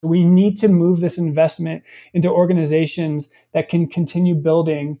We need to move this investment into organizations that can continue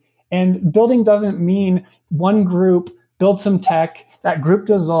building. And building doesn't mean one group builds some tech, that group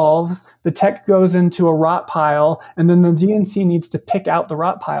dissolves, the tech goes into a rot pile, and then the GNC needs to pick out the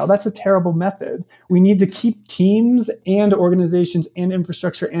rot pile. That's a terrible method. We need to keep teams and organizations and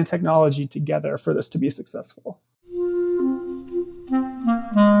infrastructure and technology together for this to be successful.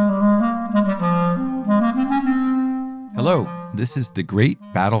 Hello, this is the Great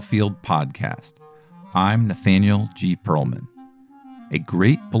Battlefield Podcast. I'm Nathaniel G. Perlman. A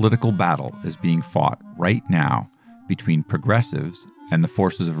great political battle is being fought right now between progressives and the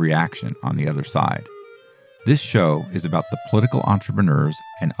forces of reaction on the other side. This show is about the political entrepreneurs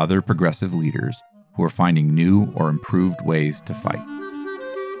and other progressive leaders who are finding new or improved ways to fight.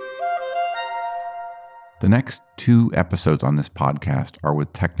 The next 2 episodes on this podcast are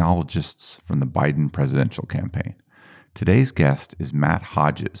with technologists from the Biden presidential campaign. Today's guest is Matt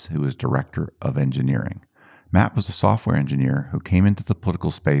Hodges, who is Director of Engineering. Matt was a software engineer who came into the political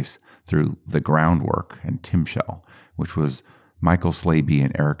space through The Groundwork and Timshell, which was Michael Slaby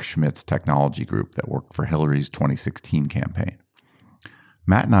and Eric Schmidt's technology group that worked for Hillary's 2016 campaign.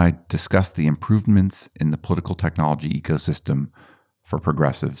 Matt and I discussed the improvements in the political technology ecosystem for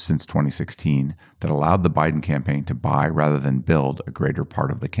progressives since 2016 that allowed the Biden campaign to buy rather than build a greater part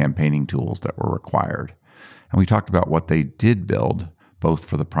of the campaigning tools that were required. And we talked about what they did build, both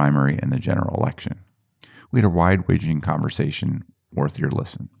for the primary and the general election. We had a wide-ranging conversation worth your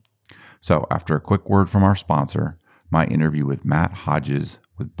listen. So after a quick word from our sponsor, my interview with Matt Hodges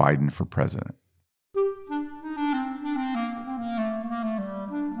with Biden for President.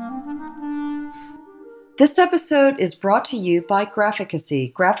 This episode is brought to you by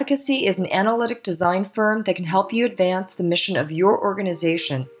Graphicacy. Graphicacy is an analytic design firm that can help you advance the mission of your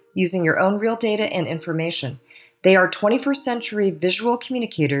organization using your own real data and information. They are 21st century visual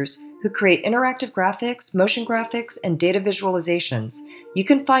communicators who create interactive graphics, motion graphics, and data visualizations. You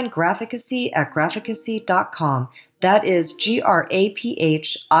can find Graphicacy at graphicacy.com. That is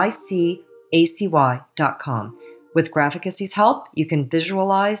GRAPHICACY.com. With Graphicacy's help, you can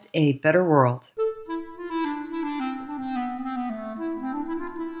visualize a better world.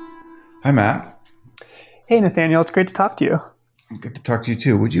 Hi, Matt. Hey, Nathaniel. It's great to talk to you. Good to talk to you,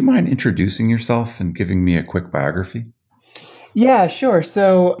 too. Would you mind introducing yourself and giving me a quick biography? Yeah, sure.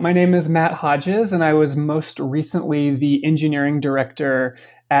 So my name is Matt Hodges, and I was most recently the engineering director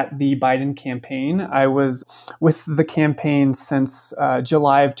at the Biden campaign. I was with the campaign since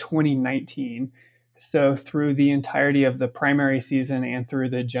July of 2019, so through the entirety of the primary season and through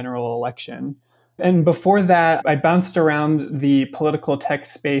the general election. And before that, I bounced around the political tech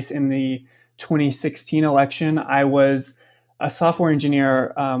space in the 2016 election. I was a software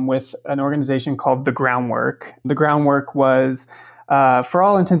engineer with an organization called The Groundwork. The Groundwork was, for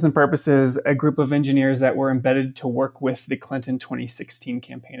all intents and purposes, a group of engineers that were embedded to work with the Clinton 2016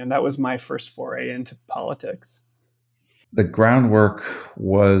 campaign. And that was my first foray into politics. The Groundwork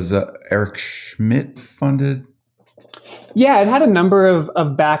was Eric Schmidt funded? Yeah, it had a number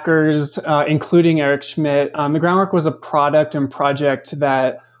of backers, including Eric Schmidt. The Groundwork was a product and project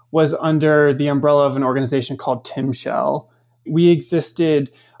that was under the umbrella of an organization called Timshell. We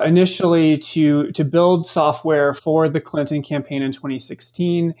existed initially to build software for the Clinton campaign in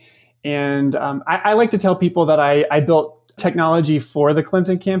 2016. And I like to tell people that I built technology for the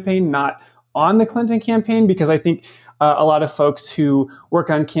Clinton campaign, not on the Clinton campaign, because I think a lot of folks who work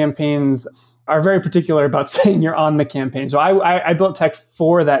on campaigns are very particular about saying you're on the campaign. So I built tech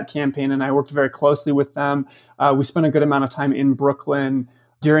for that campaign, and I worked very closely with them. We spent a good amount of time in Brooklyn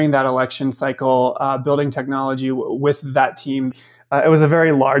during that election cycle, building technology with that team. It was a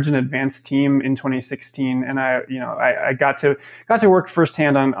very large and advanced team in 2016, and I got to work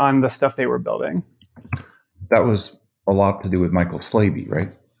firsthand on the stuff they were building. That was a lot to do with Michael Slaby,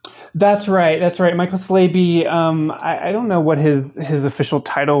 right? That's right. Michael Slaby. I don't know what his official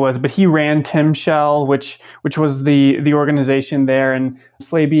title was, but he ran Timshell, which was the organization there, and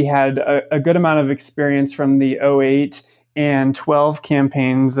Slaby had a good amount of experience from the 2008 and 12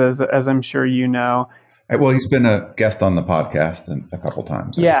 campaigns, as I'm sure you know. Well, he's been a guest on the podcast a couple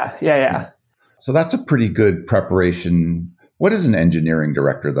times. Yeah. So that's a pretty good preparation. What is an engineering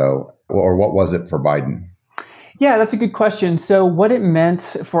director, though, or what was it for Biden? Yeah, that's a good question. So what it meant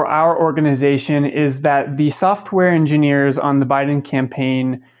for our organization is that the software engineers on the Biden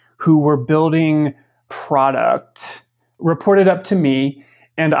campaign who were building product reported up to me,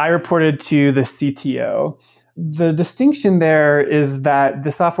 and I reported to the CTO. The distinction there is that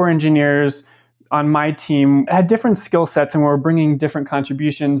the software engineers on my team had different skill sets and were bringing different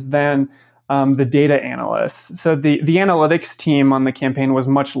contributions than the data analysts. So the analytics team on the campaign was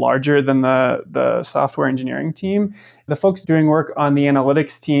much larger than the software engineering team. The folks doing work on the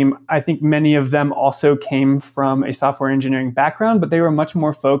analytics team, I think many of them also came from a software engineering background, but they were much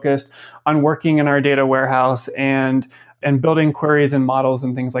more focused on working in our data warehouse and building queries and models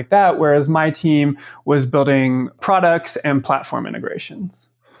and things like that, whereas my team was building products and platform integrations.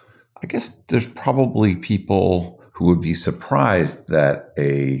 I guess there's probably people who would be surprised that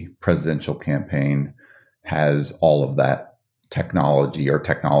a presidential campaign has all of that technology or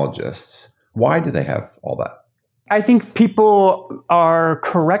technologists. Why do they have all that? I think people are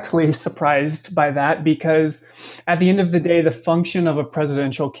correctly surprised by that because at the end of the day, the function of a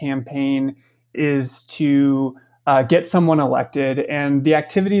presidential campaign is to get someone elected, and the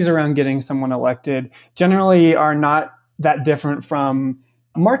activities around getting someone elected generally are not that different from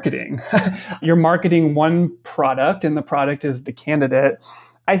marketing. You're marketing one product, and the product is the candidate.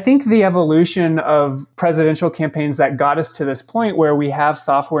 I think the evolution of presidential campaigns that got us to this point where we have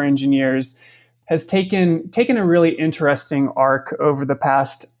software engineers has taken a really interesting arc over the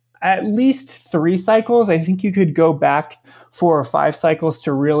past at least 3 cycles. I think you could go back 4 or 5 cycles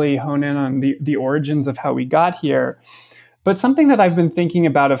to really hone in on the origins of how we got here. But something that I've been thinking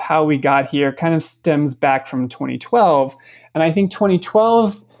about of how we got here kind of stems back from 2012. And I think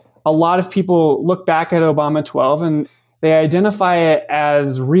 2012, a lot of people look back at Obama 12 and they identify it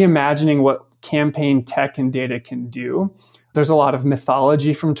as reimagining what campaign tech and data can do. There's a lot of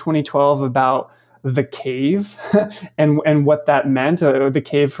mythology from 2012 about the cave and what that meant. The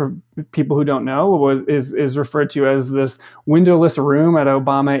cave, for people who don't know, is referred to as this windowless room at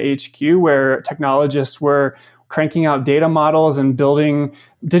Obama HQ where technologists were cranking out data models and building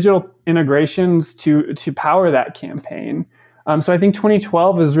digital integrations to power that campaign. So I think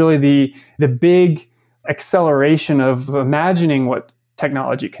 2012 is really the big acceleration of imagining what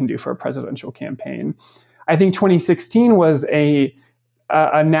technology can do for a presidential campaign. I think 2016 was a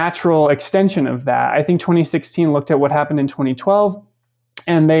natural extension of that. I think 2016 looked at what happened in 2012,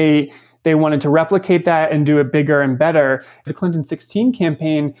 and they wanted to replicate that and do it bigger and better. The Clinton 16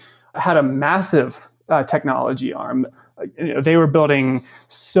 campaign had a massive technology arm. They were building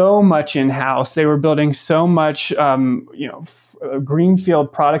so much in-house. They were building so much,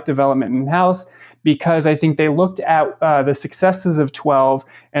 greenfield product development in-house because I think they looked at the successes of 12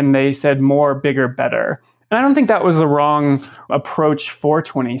 and they said more, bigger, better. And I don't think that was the wrong approach for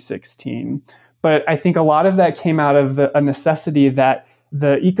 2016. But I think a lot of that came out of a necessity that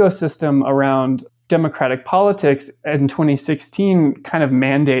the ecosystem around democratic politics in 2016 kind of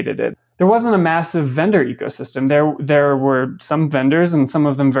mandated it. There wasn't a massive vendor ecosystem. There were some vendors, and some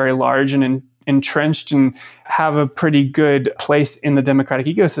of them very large and entrenched and have a pretty good place in the democratic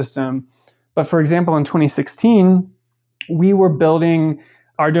ecosystem. But for example, in 2016, we were building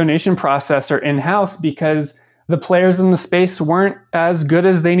our donation processor in-house because the players in the space weren't as good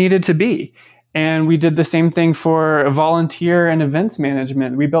as they needed to be. And we did the same thing for volunteer and events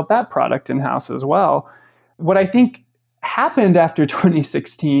management. We built that product in-house as well. What I think happened after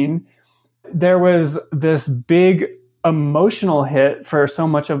 2016, there was this big emotional hit for so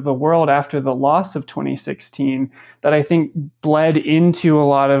much of the world after the loss of 2016 that I think bled into a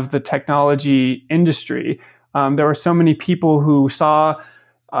lot of the technology industry. There were so many people who saw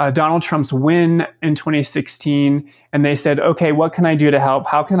Donald Trump's win in 2016, and they said, okay, what can I do to help?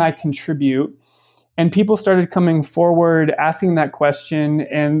 How can I contribute? And people started coming forward, asking that question,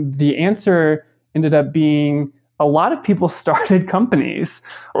 and the answer ended up being a lot of people started companies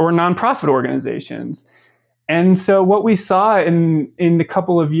or nonprofit organizations. And so what we saw in the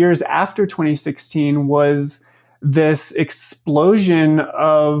couple of years after 2016 was this explosion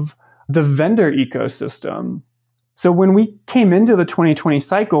of the vendor ecosystem. So when we came into the 2020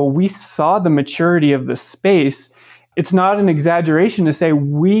 cycle, we saw the maturity of the space. It's not an exaggeration to say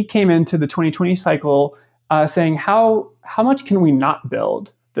we came into the 2020 cycle saying, how much can we not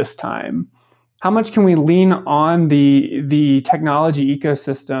build this time? How much can we lean on the technology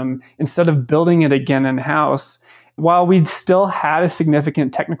ecosystem instead of building it again in-house? While we still had a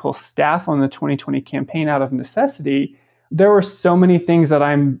significant technical staff on the 2020 campaign out of necessity, there were so many things that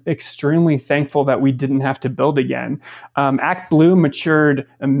I'm extremely thankful that we didn't have to build again. ActBlue matured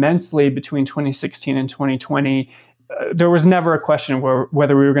immensely between 2016 and 2020. There was never a question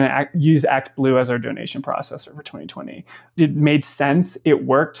whether we were going to use ActBlue as our donation processor for 2020. It made sense. It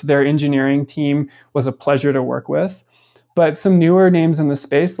worked. Their engineering team was a pleasure to work with. But some newer names in the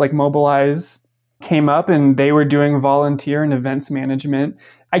space like Mobilize came up, and they were doing volunteer and events management.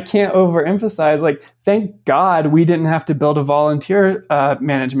 I can't overemphasize, like, thank God we didn't have to build a volunteer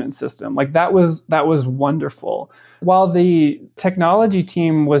management system. Like that was wonderful. While the technology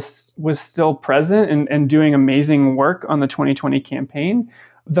team was still present and doing amazing work on the 2020 campaign,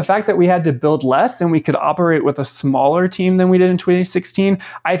 the fact that we had to build less and we could operate with a smaller team than we did in 2016,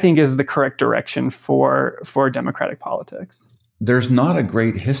 I think is the correct direction for democratic politics. There's not a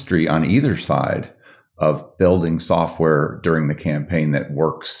great history on either side of building software during the campaign that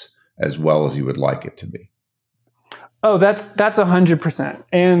works as well as you would like it to be. Oh, that's 100%.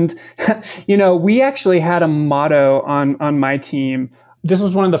 And, we actually had a motto on my team. This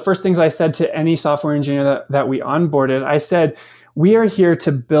was one of the first things I said to any software engineer that we onboarded. I said, we are here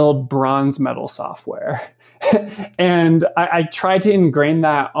to build bronze medal software. And I tried to ingrain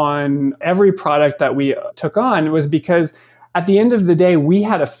that on every product that we took on. It was because at the end of the day, we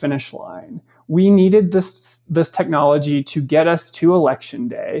had a finish line. We needed this technology to get us to election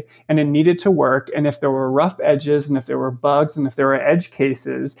day, and it needed to work. And if there were rough edges and if there were bugs and if there were edge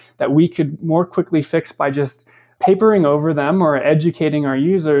cases that we could more quickly fix by just papering over them or educating our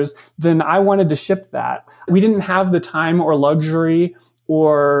users, then I wanted to ship that. We didn't have the time or luxury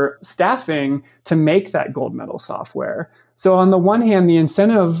or staffing to make that gold medal software. So on the one hand, the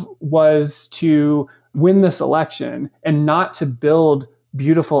incentive was to win this election and not to build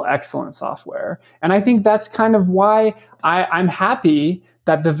beautiful, excellent software. And I think that's kind of why I'm happy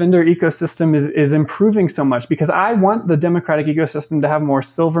that the vendor ecosystem is improving so much, because I want the democratic ecosystem to have more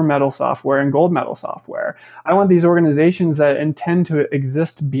silver medal software and gold medal software. I want these organizations that intend to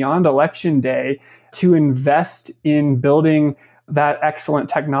exist beyond election day to invest in building that excellent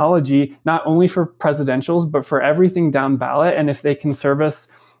technology, not only for presidentials, but for everything down ballot. And if they can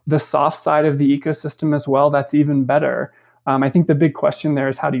service the soft side of the ecosystem as well, that's even better. I think the big question there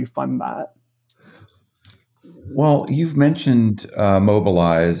is, how do you fund that? Well, you've mentioned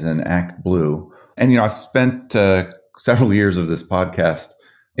Mobilize and Act Blue. And, I've spent several years of this podcast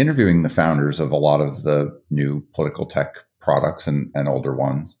interviewing the founders of a lot of the new political tech products and older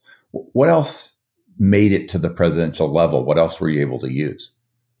ones. What else made it to the presidential level? What else were you able to use?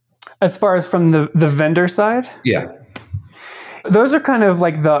 As far as from the vendor side? Yeah. Those are kind of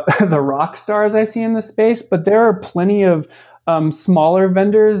like the rock stars I see in the space, but there are plenty of smaller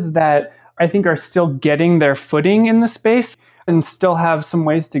vendors that I think are still getting their footing in the space and still have some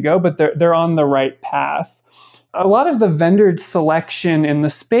ways to go, but they're on the right path. A lot of the vendor selection in the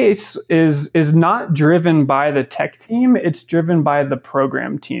space is not driven by the tech team, it's driven by the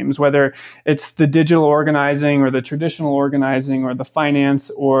program teams, whether it's the digital organizing or the traditional organizing or the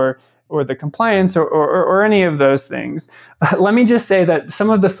finance or the compliance or any of those things. Let me just say that some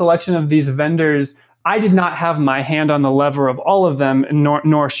of the selection of these vendors, I did not have my hand on the lever of all of them,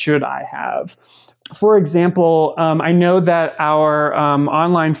 nor should I have. For example, I know that our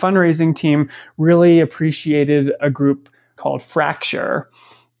online fundraising team really appreciated a group called Fracture.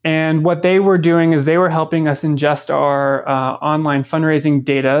 And what they were doing is they were helping us ingest our online fundraising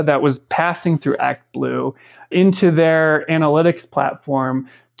data that was passing through ActBlue into their analytics platform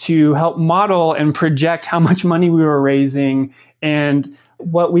to help model and project how much money we were raising and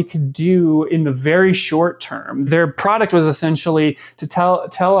what we could do in the very short term. Their product was essentially to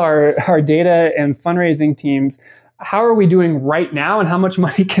tell our data and fundraising teams, how are we doing right now and how much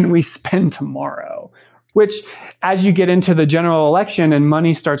money can we spend tomorrow? Which, as you get into the general election and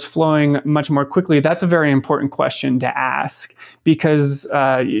money starts flowing much more quickly, that's a very important question to ask, because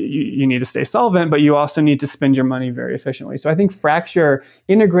you need to stay solvent, but you also need to spend your money very efficiently. So I think Fracture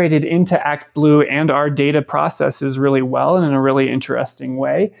integrated into ActBlue and our data processes really well and in a really interesting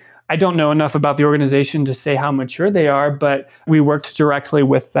way. I don't know enough about the organization to say how mature they are, but we worked directly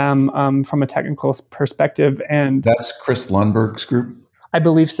with them from a technical perspective. And that's Chris Lundberg's group? I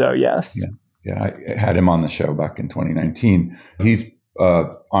believe so, yes. Yeah, I had him on the show back in 2019. He's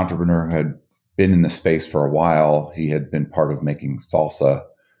an entrepreneur who had been in the space for a while. He had been part of making salsa,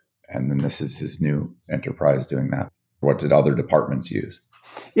 and then this is his new enterprise doing that. What did other departments use?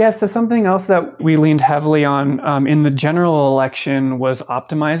 Yeah, so something else that we leaned heavily on in the general election was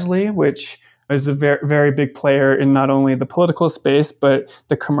Optimizely, which is a very, very big player in not only the political space, but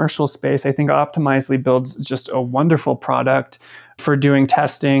the commercial space. I think Optimizely builds just a wonderful product for doing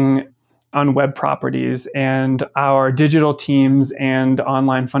testing on web properties, and our digital teams and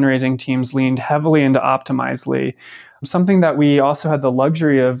online fundraising teams leaned heavily into Optimizely. Something that we also had the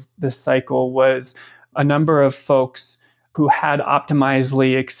luxury of this cycle was a number of folks who had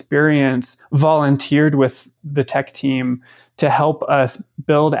Optimizely experience volunteered with the tech team to help us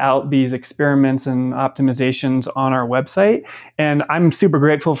build out these experiments and optimizations on our website. And I'm super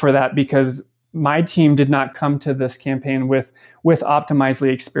grateful for that, because my team did not come to this campaign with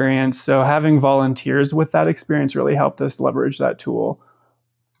Optimizely experience. So having volunteers with that experience really helped us leverage that tool.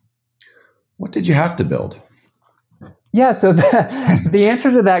 What did you have to build? Yeah, so the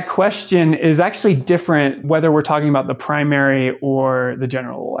answer to that question is actually different whether we're talking about the primary or the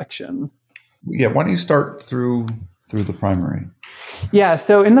general election. Yeah, why don't you start through the primary? Yeah,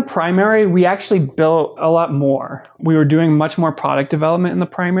 so in the primary, we actually built a lot more. We were doing much more product development in the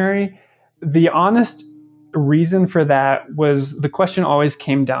primary. The honest reason for that was the question always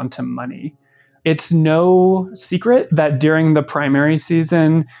came down to money. It's no secret that during the primary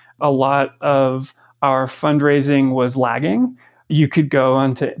season, a lot of our fundraising was lagging. You could go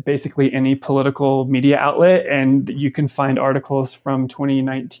onto basically any political media outlet and you can find articles from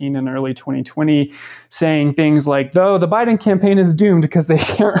 2019 and early 2020 saying things like, though the Biden campaign is doomed because they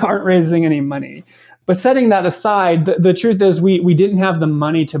aren't raising any money. But setting that aside, the truth is we didn't have the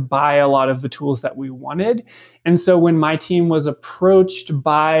money to buy a lot of the tools that we wanted. And so when my team was approached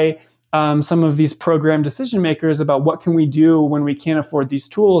by some of these program decision makers about what can we do when we can't afford these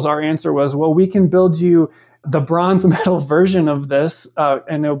tools, our answer was, well, we can build you the bronze medal version of this,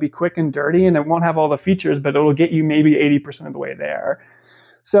 and it'll be quick and dirty, and it won't have all the features, but it'll get you maybe 80% of the way there.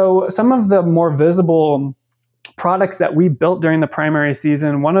 So some of the more visible products that we built during the primary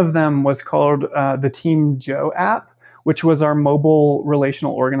season, one of them was called the Team Joe app, which was our mobile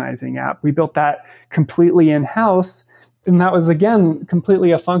relational organizing app. We built that completely in-house. And that was, again,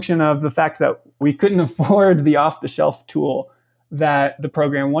 completely a function of the fact that we couldn't afford the off-the-shelf tool that the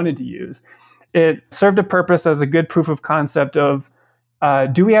program wanted to use. It served a purpose as a good proof of concept of,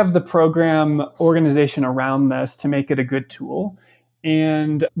 do we have the program organization around this to make it a good tool?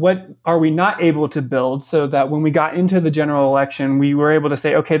 And what are we not able to build so that when we got into the general election, we were able to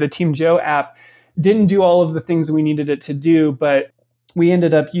say, okay, the Team Joe app didn't do all of the things we needed it to do, but we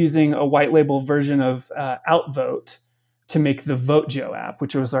ended up using a white label version of Outvote to make the Vote Joe app,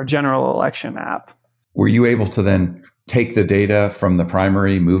 which was our general election app. Were you able to then take the data from the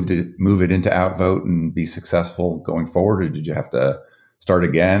primary, move it into Outvote and be successful going forward? Or did you have to start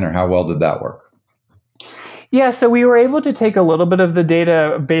again? Or how well did that work? Yeah, so we were able to take a little bit of the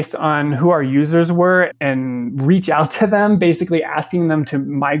data based on who our users were and reach out to them, basically asking them to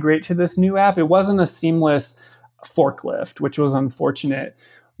migrate to this new app. It wasn't a seamless forklift, which was unfortunate.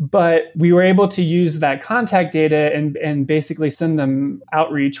 But we were able to use that contact data and basically send them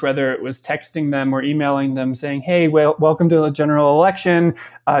outreach, whether it was texting them or emailing them saying, hey, well, welcome to the general election.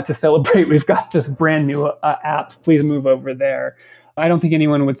 To celebrate, we've got this brand new app. Please move over there. I don't think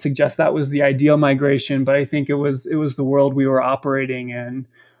anyone would suggest that was the ideal migration, but I think it was the world we were operating in.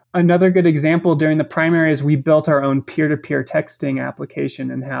 Another good example during the primary is we built our own peer-to-peer texting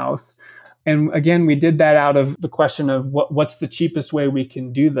application in-house. And again, we did that out of the question of what's the cheapest way we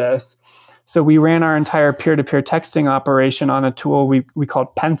can do this. So we ran our entire peer-to-peer texting operation on a tool we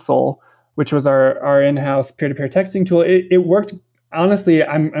called Pencil, which was our in-house peer-to-peer texting tool. It worked. Honestly,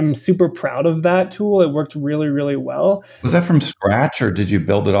 I'm super proud of that tool. It worked really, really well. Was that from scratch, or did you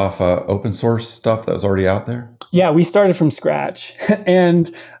build it off open source stuff that was already out there? Yeah, we started from scratch.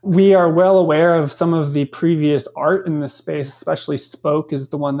 And we are well aware of some of the previous art in this space, especially Spoke is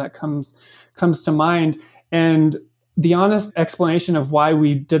the one that comes to mind. And the honest explanation of why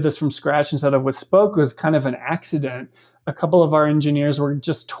we did this from scratch instead of with Spoke was kind of an accident. A couple of our engineers were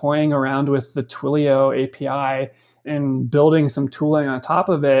just toying around with the Twilio API and building some tooling on top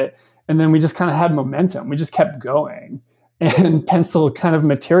of it. And then we just kind of had momentum. We just kept going. And Pencil kind of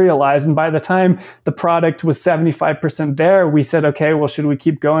materialized. And by the time the product was 75% there, we said, okay, well, should we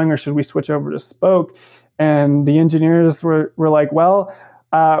keep going or should we switch over to Spoke? And the engineers were like, well,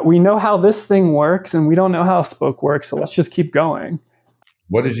 we know how this thing works and we don't know how Spoke works. So let's just keep going.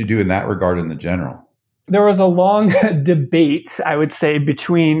 What did you do in that regard in the general? There was a long debate, I would say,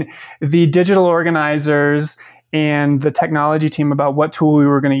 between the digital organizers and the technology team about what tool we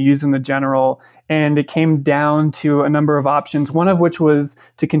were going to use in the general. And it came down to a number of options, one of which was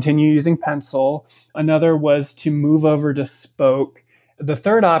to continue using Pencil. Another was to move over to Spoke. The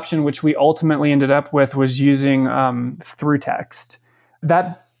third option, which we ultimately ended up with, was using ThroughText.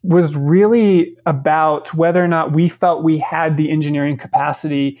 That was really about whether or not we felt we had the engineering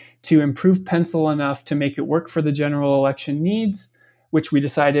capacity to improve Pencil enough to make it work for the general election needs, which we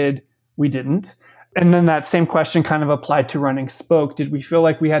decided we didn't. And then that same question kind of applied to running Spoke. Did we feel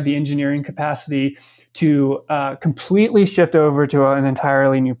like we had the engineering capacity to completely shift over to an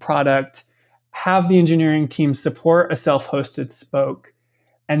entirely new product, have the engineering team support a self-hosted Spoke,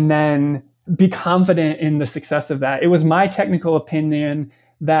 and then be confident in the success of that? It was my technical opinion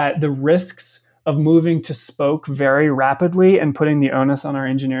that the risks of moving to Spoke very rapidly and putting the onus on our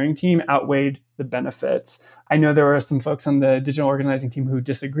engineering team outweighed the benefits. I know there were some folks on the digital organizing team who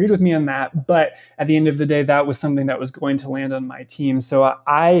disagreed with me on that, but at the end of the day, that was something that was going to land on my team. So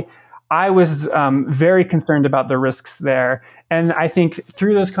I was very concerned about the risks there. And I think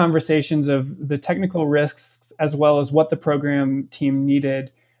through those conversations of the technical risks as well as what the program team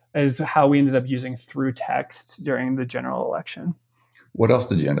needed is how we ended up using through text during the general election. What else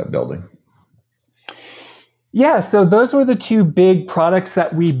did you end up building? Yeah, so those were the two big products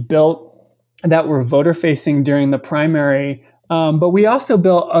that we built that were voter facing during the primary. But we also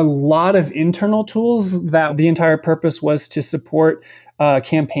built a lot of internal tools that the entire purpose was to support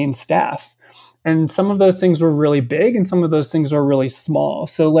campaign staff. And some of those things were really big and some of those things were really small.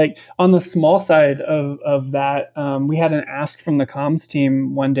 So like on the small side of that, we had an ask from the comms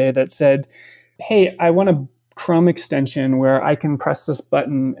team one day that said, hey, I want a Chrome extension where I can press this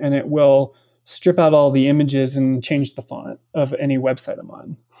button and it will strip out all the images and change the font of any website I'm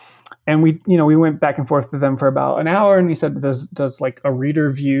on. And we went back and forth with them for about an hour, and we said, does like a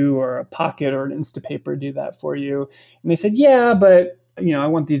reader view or a Pocket or an Instapaper do that for you? And they said, yeah, but I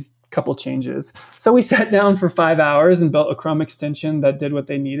want these couple changes. So we sat down for 5 hours and built a Chrome extension that did what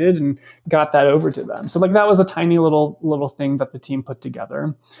they needed and got that over to them. So like that was a tiny little thing that the team put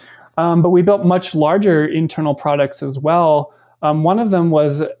together. But we built much larger internal products as well. One of them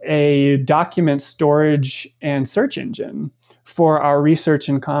was a document storage and search engine for our research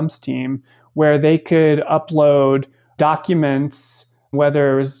and comms team, where they could upload documents,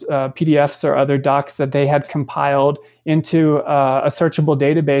 whether it was PDFs or other docs that they had compiled into a searchable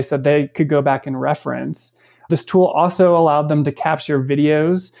database that they could go back and reference. This tool also allowed them to capture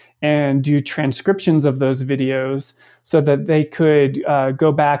videos and do transcriptions of those videos so that they could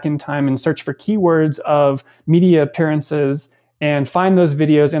go back in time and search for keywords of media appearances and find those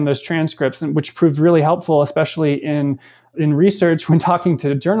videos and those transcripts, which proved really helpful, especially in research when talking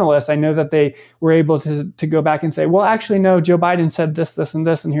to journalists. I know that they were able to go back and say, well, actually, no, Joe Biden said this, this, and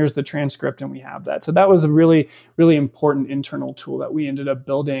this, and here's the transcript, and we have that. So that was a really, really important internal tool that we ended up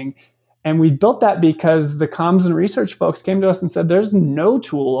building. And we built that because the comms and research folks came to us and said, there's no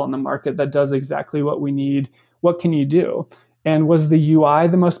tool on the market that does exactly what we need. What can you do? And was the UI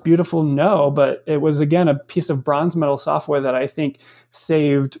the most beautiful? No, but it was, again, a piece of bronze medal software that I think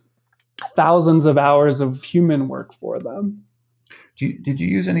saved thousands of hours of human work for them. Did you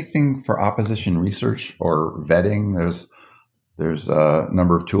use anything for opposition research or vetting? There's a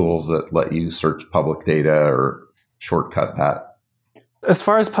number of tools that let you search public data or shortcut that. As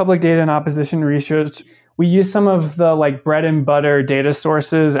far as public data and opposition research, we use some of the like bread and butter data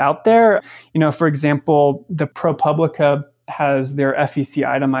sources out there. For example, the ProPublica has their FEC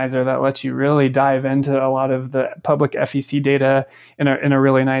itemizer that lets you really dive into a lot of the public FEC data in a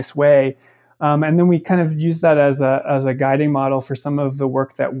really nice way. And then we kind of use that as a guiding model for some of the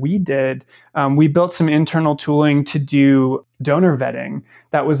work that we did. We built some internal tooling to do donor vetting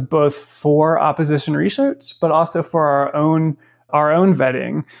that was both for opposition research, but also for our own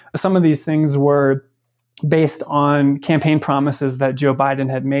vetting. Some of these things were based on campaign promises that Joe Biden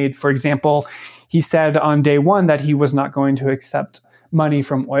had made. For example, he said on day one that he was not going to accept money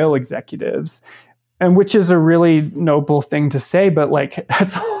from oil executives, and which is a really noble thing to say, but like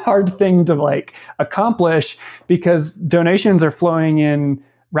that's a hard thing to accomplish because donations are flowing in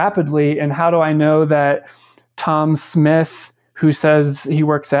rapidly. And how do I know that Tom Smith, who says he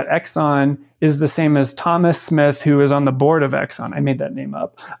works at Exxon, is the same as Thomas Smith, who is on the board of Exxon? I made that name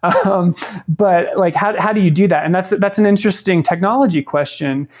up. But how do you do that? And that's an interesting technology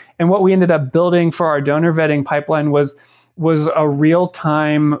question. And what we ended up building for our donor vetting pipeline was a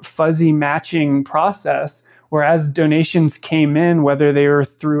real-time fuzzy matching process, where as donations came in, whether they were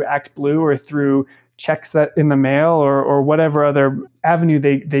through ActBlue or through checks that in the mail or whatever other avenue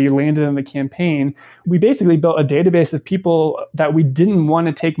they landed in the campaign, we basically built a database of people that we didn't want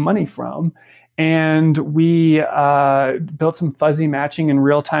to take money from. And we built some fuzzy matching and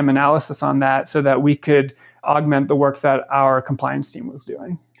real-time analysis on that so that we could augment the work that our compliance team was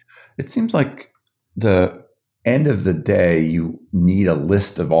doing. It seems like the end of the day, you need a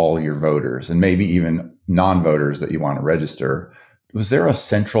list of all your voters and maybe even non-voters that you want to register. Was there a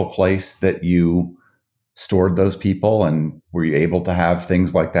central place that you stored those people, and were you able to have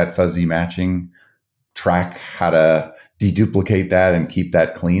things like that fuzzy matching, track how to deduplicate that and keep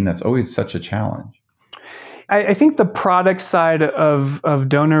that clean? That's always such a challenge. I think the product side of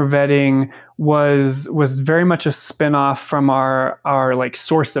donor vetting was very much a spinoff from our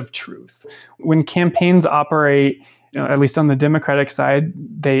source of truth. When campaigns operate, at least on the Democratic side,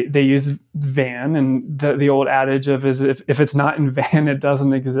 they use VAN, and the old adage of if it's not in VAN, it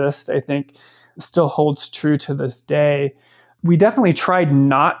doesn't exist, I think still holds true to this day. We definitely tried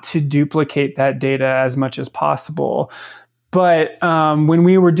not to duplicate that data as much as possible. But when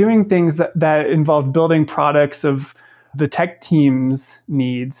we were doing things that involved building products of the tech team's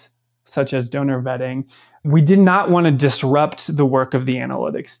needs, such as donor vetting, we did not want to disrupt the work of the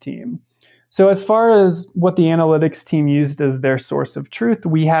analytics team. So as far as what the analytics team used as their source of truth,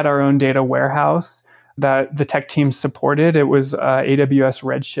 we had our own data warehouse that the tech team supported. It was AWS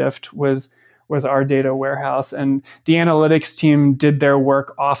Redshift was our data warehouse, and the analytics team did their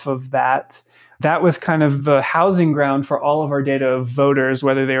work off of that. That was kind of the housing ground for all of our data of voters,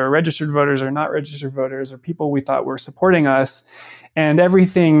 whether they were registered voters or not registered voters or people we thought were supporting us. And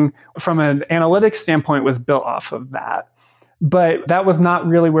everything from an analytics standpoint was built off of that. But that was not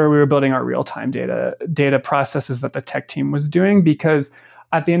really where we were building our real-time data processes that the tech team was doing, because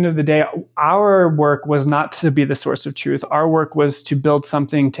at the end of the day, our work was not to be the source of truth. Our work was to build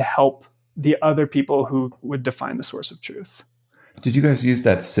something to help the other people who would define the source of truth. Did you guys use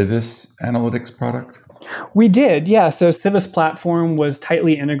that Civis analytics product? We did, yeah. So Civis platform was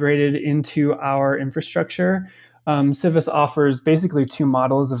tightly integrated into our infrastructure. Civis offers basically two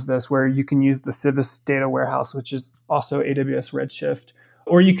models of this, where you can use the Civis data warehouse, which is also AWS Redshift,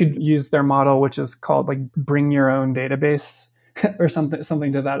 or you could use their model, which is called like bring your own database or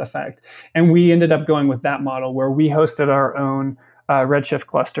something to that effect. And we ended up going with that model where we hosted our own Redshift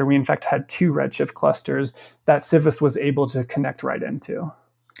cluster. We in fact had two Redshift clusters that Civis was able to connect right into.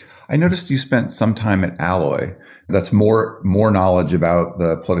 I noticed you spent some time at Alloy. That's more knowledge about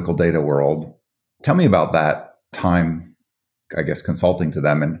the political data world. Tell me about that time, I guess, consulting to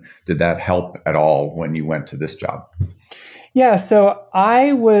them, and did that help at all when you went to this job? Yeah, so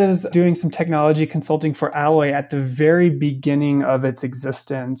I was doing some technology consulting for Alloy at the very beginning of its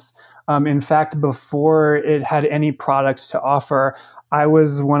existence. In fact, before it had any products to offer, I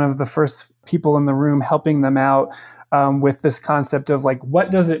was one of the first people in the room helping them out with this concept of like,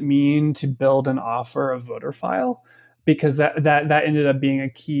 what does it mean to build and offer a voter file? Because that ended up being a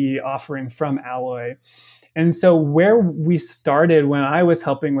key offering from Alloy. And so where we started when I was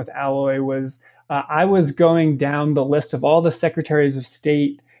helping with Alloy was I was going down the list of all the secretaries of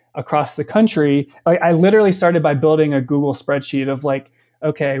state across the country. I literally started by building a Google spreadsheet of like,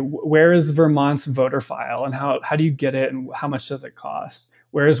 okay, where is Vermont's voter file and how do you get it and how much does it cost?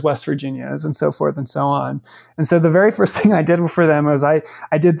 Where is West Virginia's, and so forth and so on. And so the very first thing I did for them was I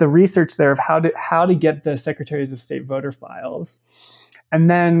did the research there of how to get the secretaries of state voter files. And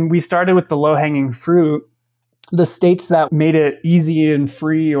then we started with the low-hanging fruit. The states that made it easy and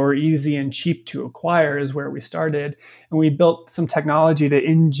free or easy and cheap to acquire is where we started. And we built some technology to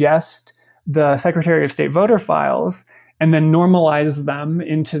ingest the Secretary of State voter files and then normalize them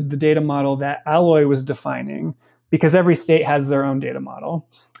into the data model that Alloy was defining, because every state has their own data model,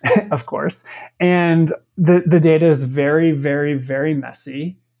 of course. And the data is very, very, very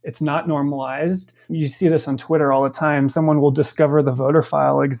messy. It's not normalized. You see this on Twitter all the time. Someone will discover the voter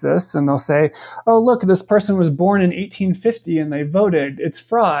file exists and they'll say, oh, look, this person was born in 1850 and they voted. It's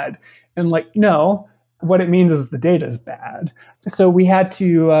fraud. And like, no, what it means is the data is bad. So we had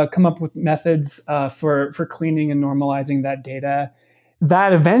to come up with methods for cleaning and normalizing that data.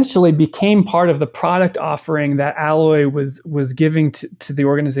 That eventually became part of the product offering that Alloy was giving to the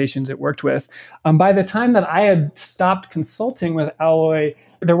organizations it worked with. By the time that I had stopped consulting with Alloy,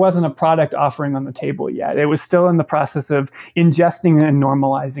 there wasn't a product offering on the table yet. It was still in the process of ingesting and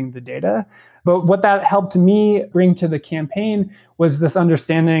normalizing the data. But what that helped me bring to the campaign was this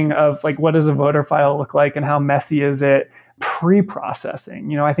understanding of like, what does a voter file look like and how messy is it pre-processing?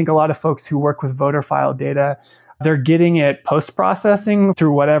 You know, I think a lot of folks who work with voter file data, they're getting it post-processing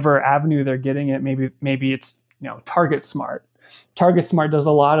through whatever avenue they're getting it. Maybe it's, Target Smart. Target Smart does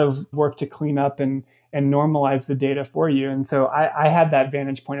a lot of work to clean up and normalize the data for you. And so I had that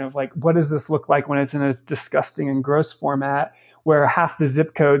vantage point of like, what does this look like when it's in this disgusting and gross format where half the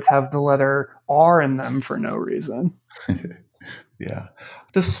zip codes have the letter R in them for no reason? Yeah.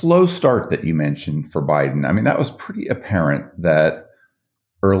 The slow start that you mentioned for Biden, I mean, that was pretty apparent that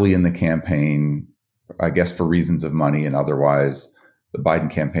early in the campaign, I guess for reasons of money and otherwise, the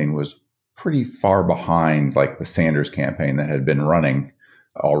Biden campaign was pretty far behind like the Sanders campaign that had been running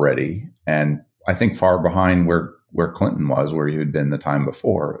already. And I think far behind where Clinton was, where he had been the time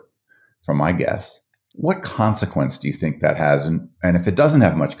before, from my guess. What consequence do you think that has? And if it doesn't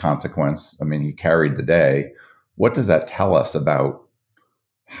have much consequence, I mean, he carried the day. What does that tell us about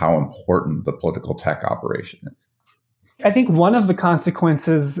how important the political tech operation is? I think one of the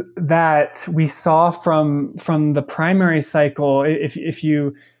consequences that we saw from the primary cycle, if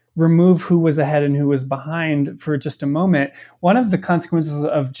you remove who was ahead and who was behind for just a moment, one of the consequences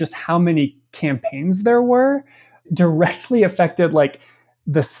of just how many campaigns there were directly affected like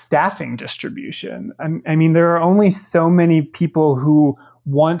the staffing distribution. I mean, there are only so many people who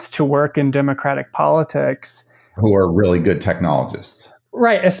want to work in democratic politics who are really good technologists.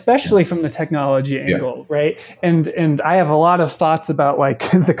 Right, especially from the technology angle, right? And I have a lot of thoughts about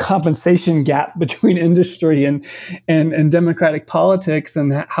like the compensation gap between industry and democratic politics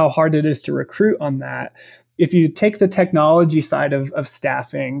and how hard it is to recruit on that. If you take the technology side of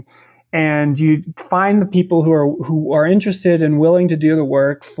staffing and you find the people who are interested and willing to do the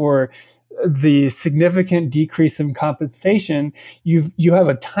work for the significant decrease in compensation, you have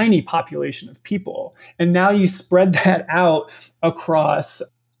a tiny population of people. And now you spread that out across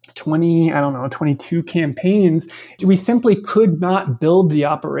 22 campaigns. We simply could not build the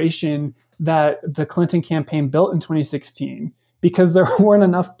operation that the Clinton campaign built in 2016 because there weren't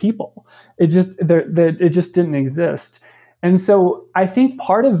enough people. It just didn't exist. And so I think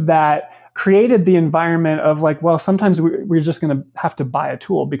part of that created the environment of like, well, sometimes we're just going to have to buy a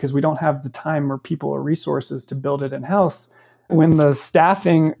tool because we don't have the time or people or resources to build it in-house when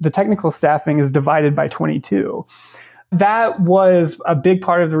the technical staffing is divided by 22. That was a big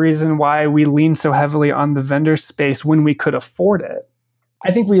part of the reason why we leaned so heavily on the vendor space when we could afford it.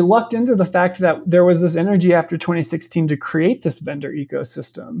 I think we lucked into the fact that there was this energy after 2016 to create this vendor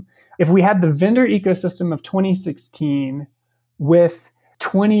ecosystem. If we had the vendor ecosystem of 2016 with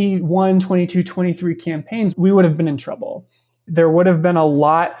 21, 22, 23 campaigns, we would have been in trouble. There would have been a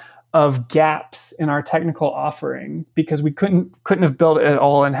lot of gaps in our technical offerings because we couldn't have built it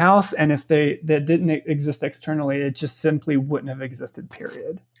all in-house. And if that didn't exist externally, it just simply wouldn't have existed,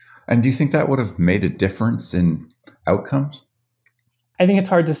 period. And do you think that would have made a difference in outcomes? I think it's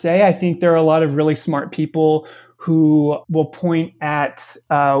hard to say. I think there are a lot of really smart people who will point at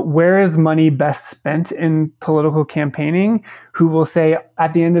where is money best spent in political campaigning, who will say,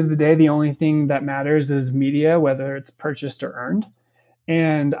 at the end of the day, the only thing that matters is media, whether it's purchased or earned.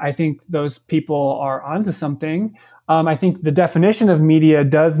 And I think those people are onto something. I think the definition of media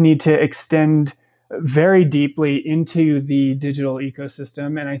does need to extend very deeply into the digital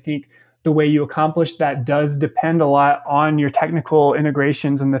ecosystem. And I think the way you accomplish that does depend a lot on your technical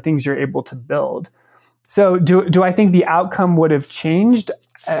integrations and the things you're able to build. So do I think the outcome would have changed?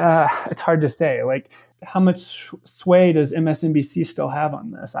 It's hard to say. Like, how much sway does MSNBC still have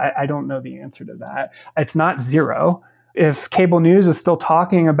on this? I don't know the answer to that. It's not zero. If cable news is still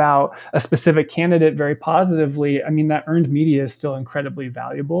talking about a specific candidate very positively, I mean, that earned media is still incredibly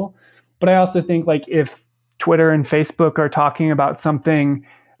valuable. But I also think like if Twitter and Facebook are talking about something,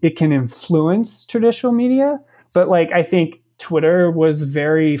 it can influence traditional media. But like, I think Twitter was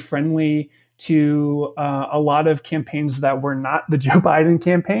very friendly to a lot of campaigns that were not the Joe Biden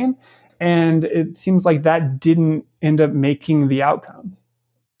campaign. And it seems like that didn't end up making the outcome.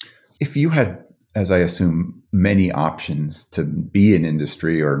 If you had, as I assume, many options to be in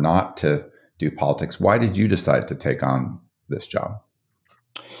industry or not to do politics, why did you decide to take on this job?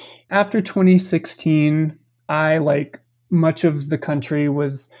 After 2016, I, like much of the country,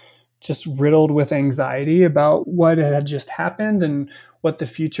 was just riddled with anxiety about what had just happened and what the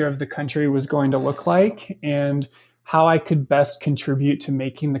future of the country was going to look like and how I could best contribute to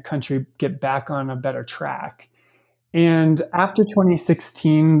making the country get back on a better track. And after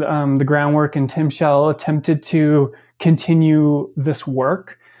 2016, the Groundwork and Tim Shell attempted to continue this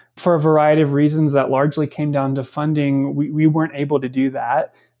work. For a variety of reasons that largely came down to funding, we weren't able to do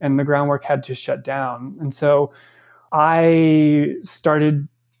that, and the Groundwork had to shut down. And so I started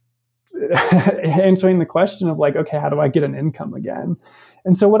answering the question of like, okay, how do I get an income again?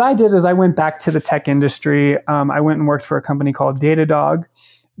 And so what I did is I went back to the tech industry. I went and worked for a company called Datadog.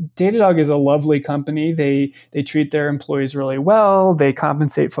 Datadog is a lovely company. They treat their employees really well. They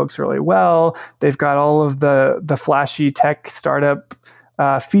compensate folks really well. They've got all of the flashy tech startup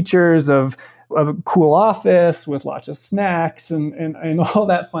features of a cool office with lots of snacks and all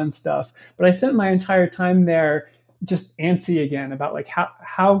that fun stuff. But I spent my entire time there just antsy again about like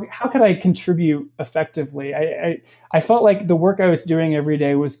how could I contribute effectively? I felt like the work I was doing every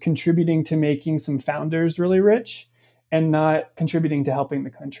day was contributing to making some founders really rich and not contributing to helping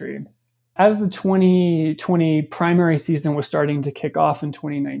the country. As the 2020 primary season was starting to kick off in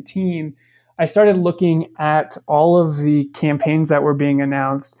 2019, I started looking at all of the campaigns that were being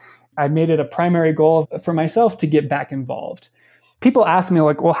announced. I made it a primary goal for myself to get back involved. People ask me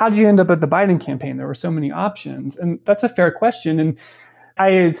like, well, how'd you end up at the Biden campaign? There were so many options. And that's a fair question. And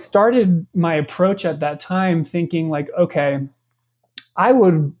I started my approach at that time thinking like, okay, I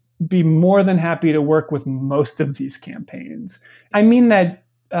would be more than happy to work with most of these campaigns. I mean that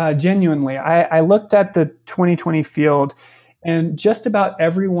genuinely. I looked at the 2020 field, and just about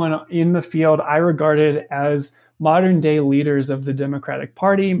everyone in the field I regarded as modern day leaders of the Democratic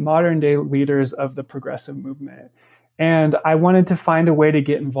Party, modern day leaders of the progressive movement. And I wanted to find a way to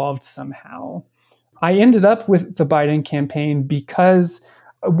get involved somehow. I ended up with the Biden campaign because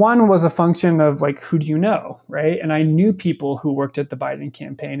one was a function of like, who do you know, right? And I knew people who worked at the Biden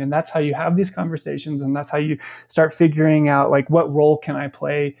campaign, and that's how you have these conversations, and that's how you start figuring out like, what role can I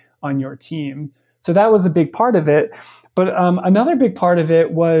play on your team? So that was a big part of it. But another big part of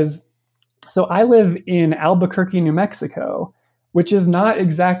it was, so I live in Albuquerque, New Mexico, which is not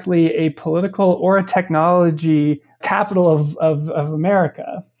exactly a political or a technology capital of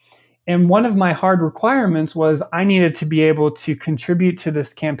America. And one of my hard requirements was I needed to be able to contribute to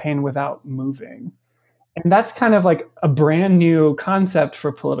this campaign without moving. And that's kind of like a brand new concept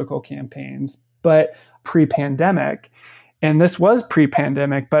for political campaigns, but pre-pandemic. And this was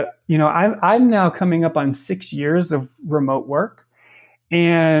pre-pandemic, but I'm now coming up on 6 years of remote work.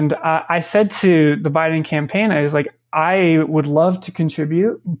 And I said to the Biden campaign, I was like, I would love to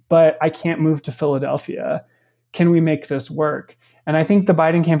contribute, but I can't move to Philadelphia. Can we make this work? And I think the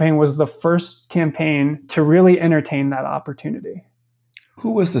Biden campaign was the first campaign to really entertain that opportunity.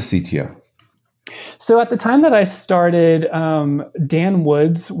 Who was the CTO? So at the time that I started, Dan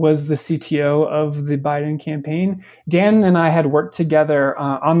Woods was the CTO of the Biden campaign. Dan and I had worked together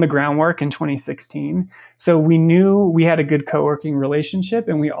on the groundwork in 2016. So we knew we had a good co-working relationship,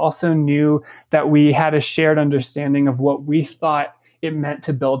 and we also knew that we had a shared understanding of what we thought it meant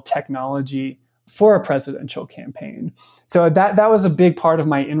to build technology for a presidential campaign. So that was a big part of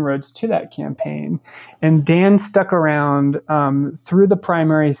my inroads to that campaign. And Dan stuck around through the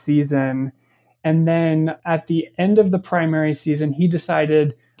primary season. And then at the end of the primary season, he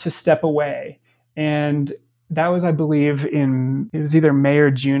decided to step away. And that was, I believe, it was either May or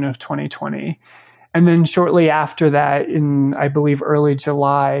June of 2020. And then shortly after that, in, I believe, early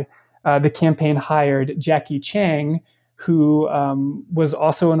July, the campaign hired Jackie Chang, who was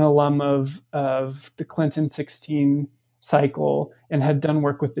also an alum of the Clinton 16 cycle and had done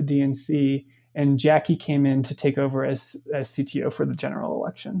work with the DNC. And Jackie came in to take over as CTO for the general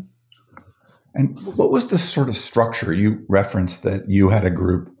election. And what was the sort of structure? You referenced that you had a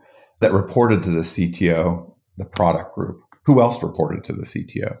group that reported to the CTO, the product group. Who else reported to the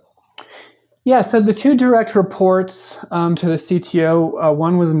CTO? Yeah, so the two direct reports to the CTO,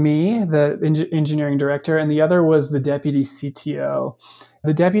 one was me, the engineering director, and the other was the deputy CTO.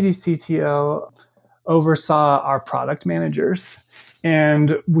 The deputy CTO oversaw our product managers.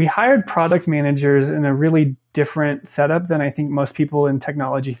 And we hired product managers in a really different setup than I think most people in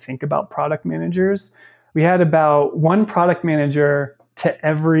technology think about product managers. We had about one product manager to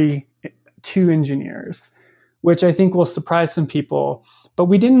every 2 engineers, which I think will surprise some people. But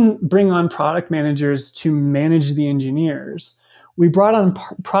we didn't bring on product managers to manage the engineers. We brought on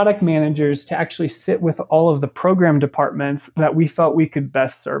product managers to actually sit with all of the program departments that we felt we could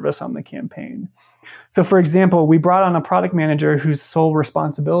best service on the campaign. So for example, we brought on a product manager whose sole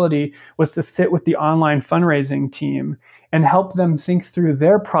responsibility was to sit with the online fundraising team and help them think through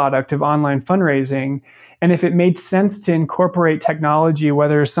their product of online fundraising. And if it made sense to incorporate technology,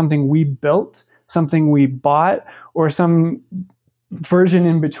 whether it's something we built, something we bought, or some version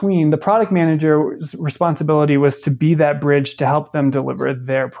in between, the product manager's responsibility was to be that bridge to help them deliver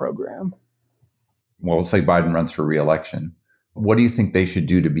their program. Well, let's say Biden runs for re-election. What do you think they should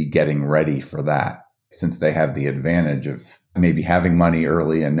do to be getting ready for that, since they have the advantage of maybe having money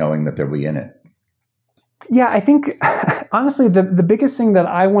early and knowing that they'll be in it? Yeah, I think, honestly, the biggest thing that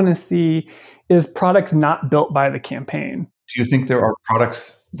I want to see is products not built by the campaign. Do you think there are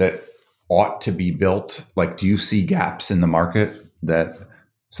products that ought to be built? Like, do you see gaps in the market that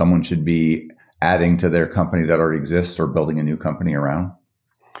someone should be adding to their company that already exists or building a new company around?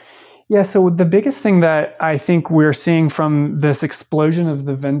 Yeah, so the biggest thing that I think we're seeing from this explosion of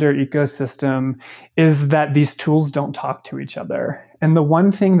the vendor ecosystem is that these tools don't talk to each other. And the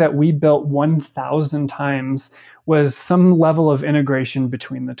one thing that we built 1,000 times was some level of integration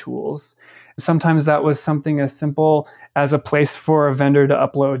between the tools. Sometimes that was something as simple as a place for a vendor to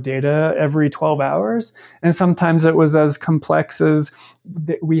upload data every 12 hours. And sometimes it was as complex as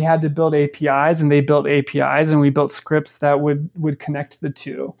we had to build APIs, and they built APIs, and we built scripts that would connect the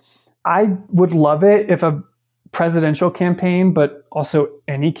two. I would love it if a presidential campaign, but also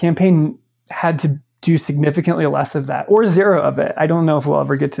any campaign, had to do significantly less of that, or zero of it. I don't know if we'll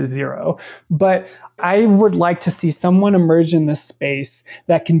ever get to zero, but I would like to see someone emerge in this space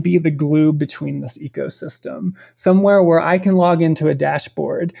that can be the glue between this ecosystem, somewhere where I can log into a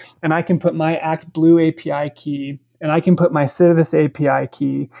dashboard and I can put my ActBlue API key and I can put my Civis API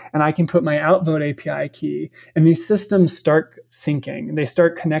key, and I can put my Outvote API key, and these systems start syncing. They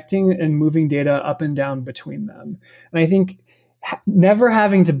start connecting and moving data up and down between them. And I think never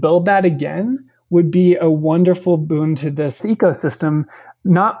having to build that again would be a wonderful boon to this ecosystem,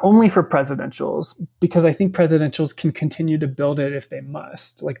 not only for presidentials, because I think presidentials can continue to build it if they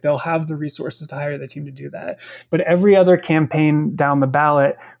must. Like, they'll have the resources to hire the team to do that. But every other campaign down the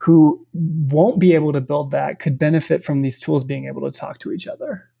ballot who won't be able to build that could benefit from these tools being able to talk to each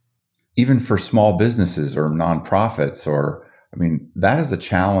other. Even for small businesses or nonprofits, that is a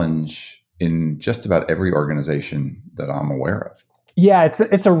challenge in just about every organization that I'm aware of. Yeah,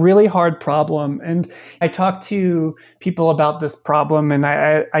 it's a really hard problem. And I talk to people about this problem, and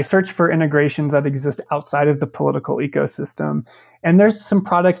I search for integrations that exist outside of the political ecosystem. And there's some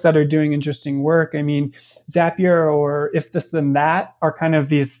products that are doing interesting work. I mean, Zapier or If This Then That are kind of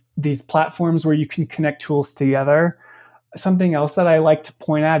these platforms where you can connect tools together. Something else that I like to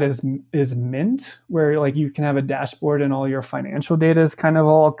point out is Mint, where like you can have a dashboard and all your financial data is kind of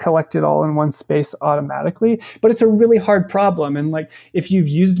all collected all in one space automatically. But it's a really hard problem. And like, if you've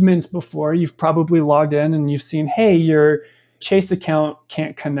used Mint before, you've probably logged in and you've seen, hey, your Chase account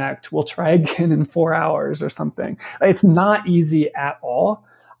can't connect. We'll try again in 4 hours or something. It's not easy at all.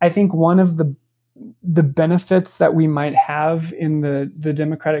 I think one of the benefits that we might have in the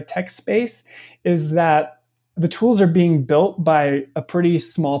democratic tech space is that the tools are being built by a pretty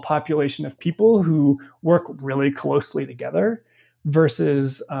small population of people who work really closely together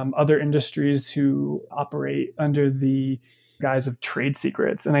versus other industries who operate under the guise of trade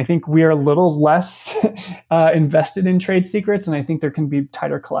secrets. And I think we are a little less invested in trade secrets. And I think there can be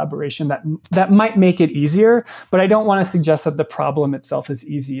tighter collaboration that might make it easier. But I don't want to suggest that the problem itself is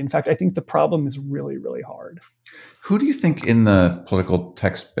easy. In fact, I think the problem is really, really hard. Who do you think in the political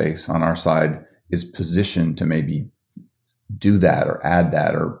tech space on our side is positioned to maybe do that or add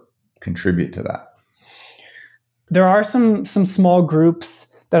that or contribute to that? There are some small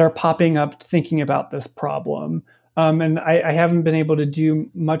groups that are popping up thinking about this problem. And I haven't been able to do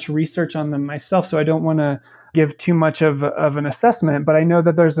much research on them myself, so I don't want to give too much of an assessment. But I know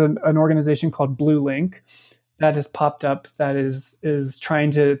that there's an organization called Blue Link that has popped up that is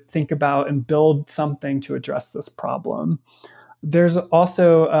trying to think about and build something to address this problem. There's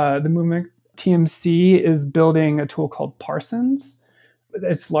also the movement TMC is building a tool called Parsons.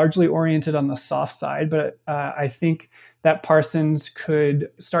 It's largely oriented on the soft side, but I think that Parsons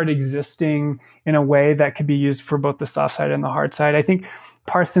could start existing in a way that could be used for both the soft side and the hard side. I think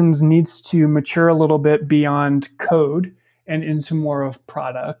Parsons needs to mature a little bit beyond code and into more of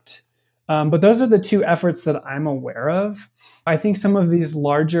product. But those are the two efforts that I'm aware of. I think some of these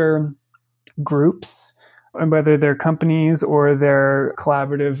larger groups, whether they're companies or they're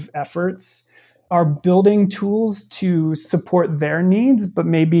collaborative efforts, are building tools to support their needs, but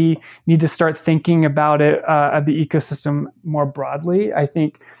maybe need to start thinking about it at the ecosystem more broadly. I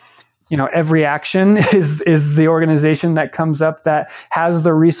think, every action is the organization that comes up that has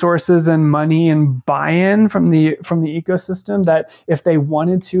the resources and money and buy-in from the ecosystem, that if they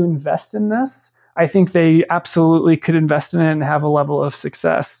wanted to invest in this, I think they absolutely could invest in it and have a level of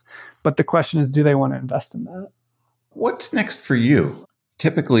success. But the question is, do they want to invest in that? What's next for you?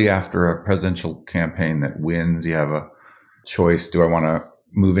 Typically, after a presidential campaign that wins, you have a choice. Do I want to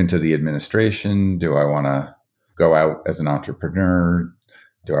move into the administration? Do I want to go out as an entrepreneur?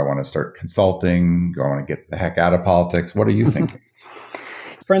 Do I want to start consulting? Do I want to get the heck out of politics? What are you thinking?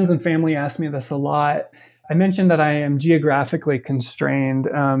 Friends and family ask me this a lot. I mentioned that I am geographically constrained.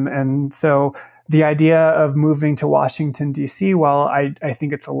 And so the idea of moving to Washington, D.C., while I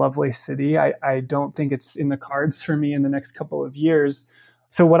think it's a lovely city, I don't think it's in the cards for me in the next couple of years.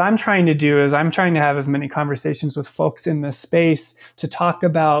 So what I'm trying to do is I'm trying to have as many conversations with folks in this space to talk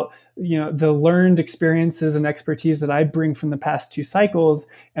about, the learned experiences and expertise that I bring from the past 2 cycles.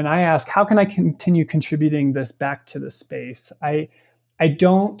 And I ask, how can I continue contributing this back to the space? I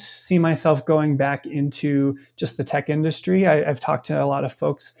don't see myself going back into just the tech industry. I've talked to a lot of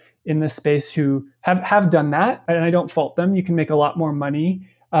folks in this space who have done that, and I don't fault them. You can make a lot more money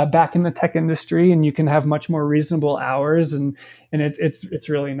back in the tech industry, and you can have much more reasonable hours, and it's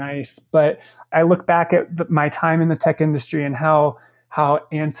really nice. But I look back at my time in the tech industry and how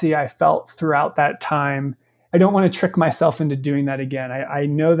antsy I felt throughout that time. I don't want to trick myself into doing that again. I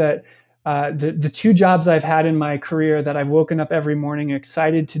know that the 2 jobs I've had in my career that I've woken up every morning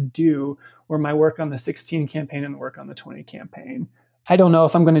excited to do were my work on the 16 campaign and the work on the 20 campaign. I don't know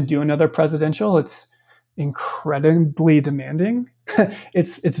if I'm going to do another presidential. It's incredibly demanding.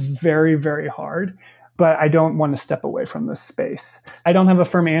 It's very, very hard. but I don't want to step away from this space. I don't have a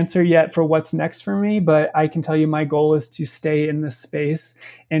firm answer yet for what's next for me, but I can tell you my goal is to stay in this space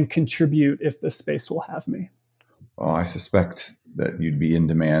and contribute if the space will have me. Well, I suspect that you'd be in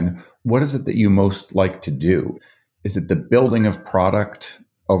demand. What is it that you most like to do? Is it the building of product,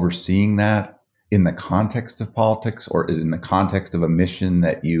 overseeing that in the context of politics, or is it in the context of a mission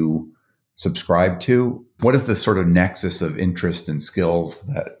that you subscribe to? What is the sort of nexus of interest and skills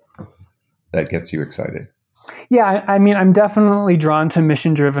that gets you excited? Yeah, I mean, I'm definitely drawn to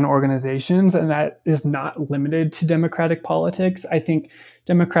mission-driven organizations, and that is not limited to democratic politics. I think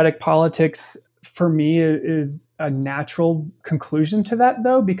democratic politics, for me, is a natural conclusion to that,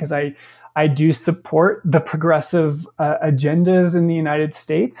 though, because I do support the progressive agendas in the United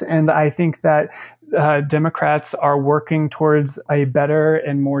States, and I think that Democrats are working towards a better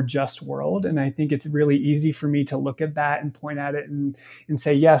and more just world. And I think it's really easy for me to look at that and point at it and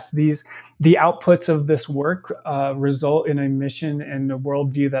say, yes, the outputs of this work result in a mission and a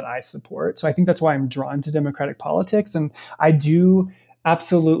worldview that I support. So I think that's why I'm drawn to democratic politics. And I do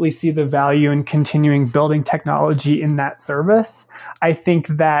absolutely see the value in continuing building technology in that service. I think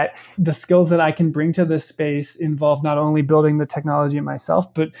that the skills that I can bring to this space involve not only building the technology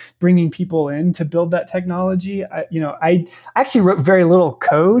myself, but bringing people in to build that technology. I actually wrote very little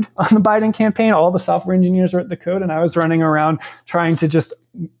code on the Biden campaign. All the software engineers wrote the code, and I was running around trying to just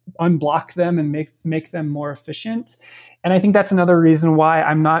unblock them and make them more efficient. And I think that's another reason why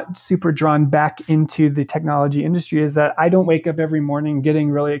I'm not super drawn back into the technology industry, is that I don't wake up every morning getting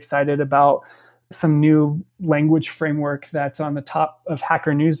really excited about some new language framework that's on the top of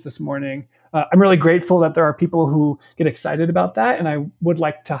Hacker News this morning. I'm really grateful that there are people who get excited about that, and I would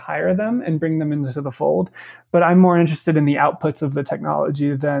like to hire them and bring them into the fold. But I'm more interested in the outputs of the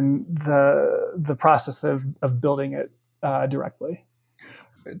technology than the process of building it directly.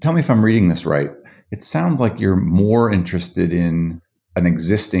 Tell me if I'm reading this right. It sounds like you're more interested in an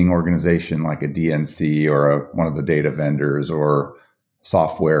existing organization like a DNC or one of the data vendors or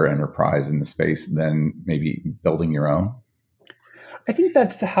software enterprise in the space than maybe building your own. I think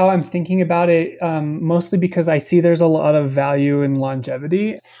that's how I'm thinking about it, mostly because I see there's a lot of value in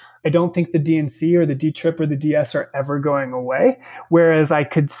longevity. I don't think the DNC or the D-Trip or the DS are ever going away. Whereas I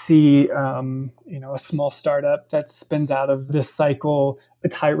could see, a small startup that spins out of this cycle.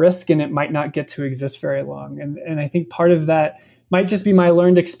 It's high risk and it might not get to exist very long. And I think part of that might just be my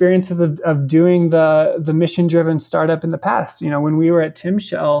learned experiences of doing the mission-driven startup in the past. When we were at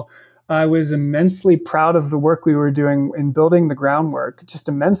Timshell, I was immensely proud of the work we were doing in building the groundwork, just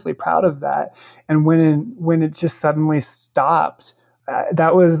immensely proud of that. And when it just suddenly stopped,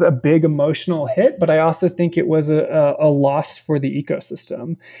 that was a big emotional hit, but I also think it was a loss for the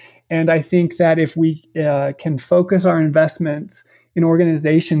ecosystem. And I think that if we can focus our investments in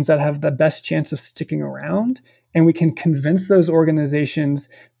organizations that have the best chance of sticking around, and we can convince those organizations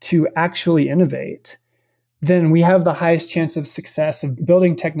to actually innovate, then we have the highest chance of success of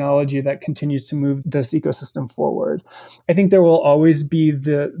building technology that continues to move this ecosystem forward. I think there will always be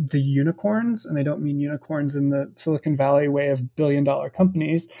the unicorns, and I don't mean unicorns in the Silicon Valley way of billion-dollar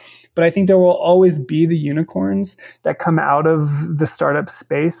companies, but I think there will always be the unicorns that come out of the startup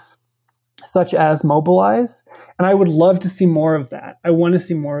space, such as Mobilize. And I would love to see more of that. I want to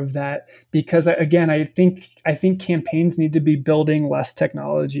see more of that because, again, I think campaigns need to be building less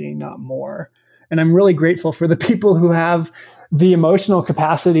technology, not more. And I'm really grateful for the people who have the emotional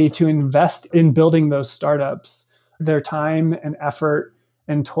capacity to invest in building those startups. Their time and effort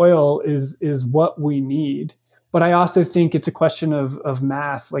and toil is what we need. But I also think it's a question of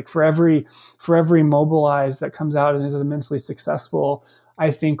math. Like for every Mobilize that comes out and is immensely successful, I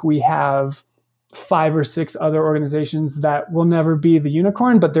think we have 5 or 6 other organizations that will never be the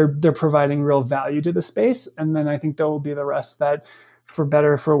unicorn, but they're providing real value to the space. And then I think there will be the rest that, for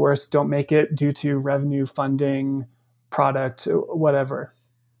better or for worse, don't make it due to revenue, funding, product, whatever.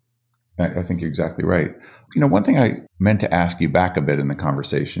 I think you're exactly right. One thing I meant to ask you back a bit in the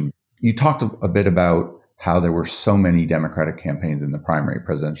conversation, you talked a bit about how there were so many Democratic campaigns in the primary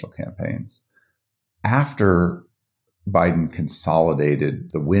presidential campaigns. After Biden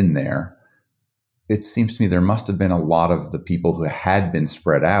consolidated the win there, it seems to me there must have been a lot of the people who had been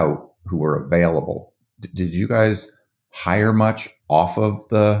spread out who were available. Did you guys hire much off of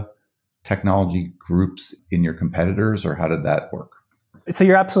the technology groups in your competitors, or how did that work? So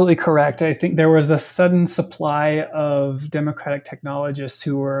you're absolutely correct. I think there was a sudden supply of Democratic technologists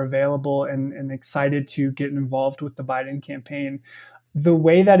who were available and excited to get involved with the Biden campaign. The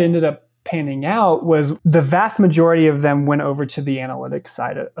way that ended up panning out was the vast majority of them went over to the analytics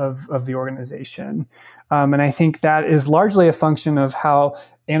side of the organization. And I think that is largely a function of how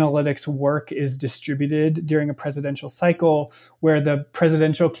analytics work is distributed during a presidential cycle, where the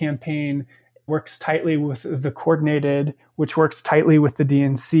presidential campaign works tightly with the coordinated, which works tightly with the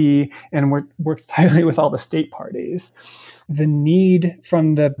DNC, and works tightly with all the state parties. The need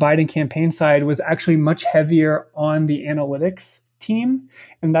from the Biden campaign side was actually much heavier on the analytics team,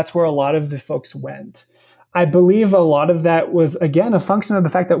 and that's where a lot of the folks went. I believe a lot of that was, again, a function of the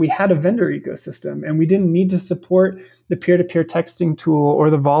fact that we had a vendor ecosystem and we didn't need to support the peer-to-peer texting tool or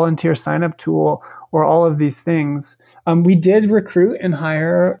the volunteer sign-up tool or all of these things. We did recruit and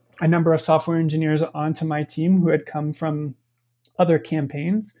hire a number of software engineers onto my team who had come from other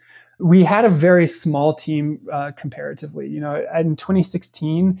campaigns. We had a very small team comparatively. In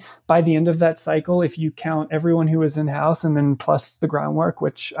 2016, by the end of that cycle, if you count everyone who was in-house and then plus the groundwork,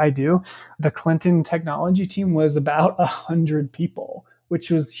 which I do, the Clinton technology team was about 100 people,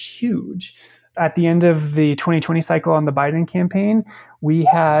 which was huge. At the end of the 2020 cycle on the Biden campaign, we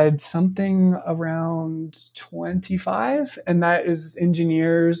had something around 25, and that is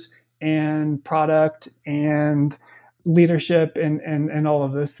engineers and product and leadership and all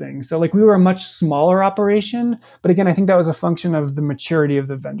of those things. So we were a much smaller operation, but again, I think that was a function of the maturity of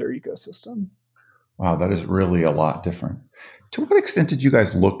the vendor ecosystem. Wow, that is really a lot different. To what extent did you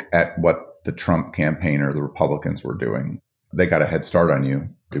guys look at what the Trump campaign or the Republicans were doing? They got a head start on you.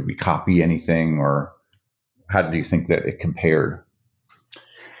 Did we copy anything, or how did you think that it compared?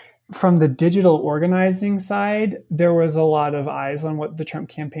 From the digital organizing side, there was a lot of eyes on what the Trump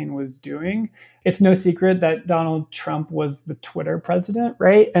campaign was doing. It's no secret that Donald Trump was the Twitter president,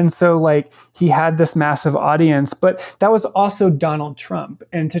 right? And so he had this massive audience, but that was also Donald Trump.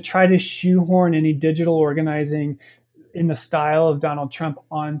 And to try to shoehorn any digital organizing in the style of Donald Trump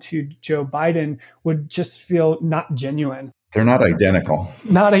onto Joe Biden would just feel not genuine. They're not identical.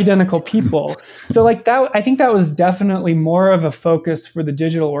 Not identical people. So that, I think that was definitely more of a focus for the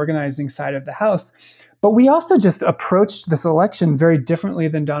digital organizing side of the House. But we also just approached this election very differently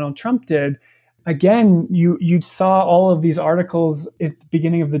than Donald Trump did. Again, you saw all of these articles at the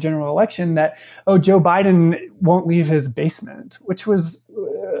beginning of the general election that, Joe Biden won't leave his basement, which was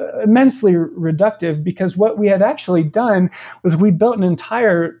immensely reductive, because what we had actually done was we built an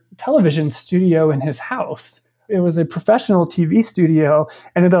entire television studio in his house. It was a professional TV studio,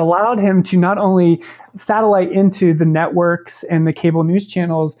 and it allowed him to not only satellite into the networks and the cable news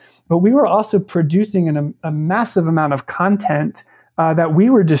channels, but we were also producing a massive amount of content that we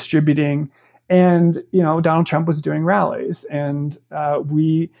were distributing. And, Donald Trump was doing rallies, and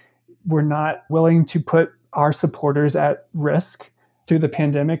we were not willing to put our supporters at risk through the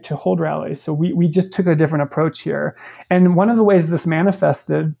pandemic to hold rallies. So we just took a different approach here. And one of the ways this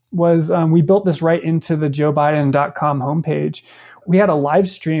manifested was we built this right into the joebiden.com homepage. We had a live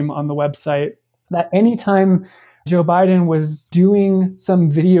stream on the website that anytime Joe Biden was doing some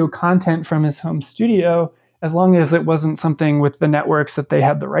video content from his home studio, as long as it wasn't something with the networks that they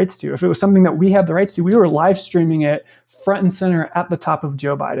had the rights to, if it was something that we had the rights to, we were live streaming it front and center at the top of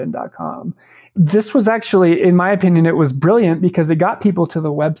joebiden.com. This was actually, in my opinion, it was brilliant because it got people to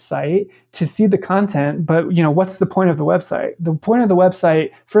the website to see the content. But, what's the point of the website? The point of the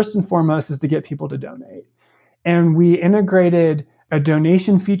website, first and foremost, is to get people to donate. And we integrated a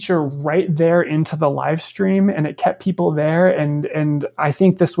donation feature right there into the live stream, and it kept people there. And I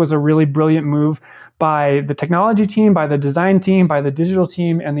think this was a really brilliant move by the technology team, by the design team, by the digital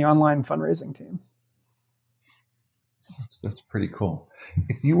team, and the online fundraising team. That's pretty cool.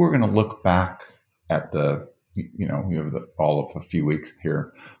 If you were going to look back at you have all of a few weeks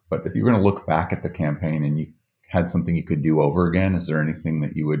here, but if you were going to look back at the campaign and you had something you could do over again, is there anything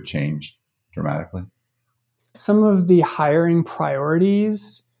that you would change dramatically? Some of the hiring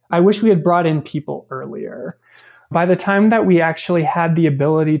priorities, I wish we had brought in people earlier. By the time that we actually had the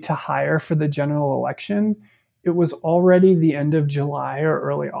ability to hire for the general election, it was already the end of July or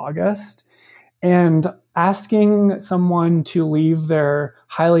early August. And asking someone to leave their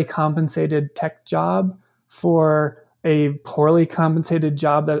highly compensated tech job for a poorly compensated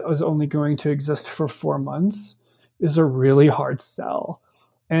job that was only going to exist for 4 months is a really hard sell.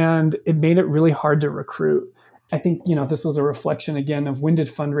 And it made it really hard to recruit. I think, this was a reflection again of when did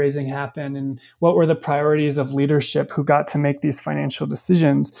fundraising happen and what were the priorities of leadership who got to make these financial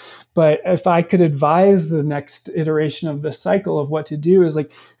decisions. But if I could advise the next iteration of this cycle of what to do is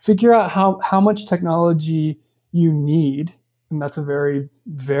figure out how much technology you need. And that's a very,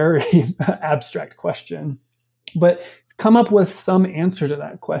 very abstract question. But come up with some answer to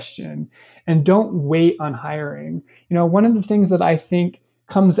that question and don't wait on hiring. One of the things that I think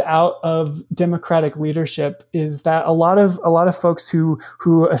comes out of Democratic leadership is that a lot of folks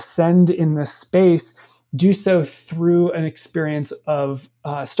who ascend in this space do so through an experience of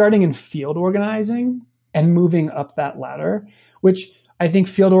starting in field organizing and moving up that ladder, which I think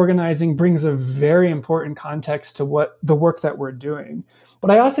field organizing brings a very important context to what the work that we're doing.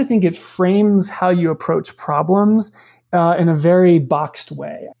 But I also think it frames how you approach problems in a very boxed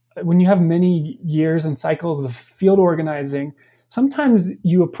way. When you have many years and cycles of field organizing, sometimes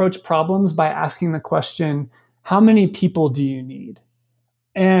you approach problems by asking the question, how many people do you need?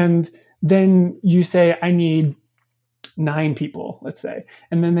 And then you say, I need 9 people, let's say.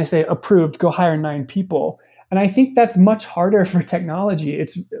 And then they say, approved, go hire 9 people. And I think that's much harder for technology.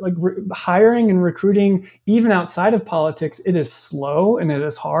 It's like hiring and recruiting, even outside of politics, it is slow and it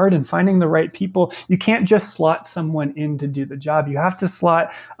is hard. And finding the right people, you can't just slot someone in to do the job. You have to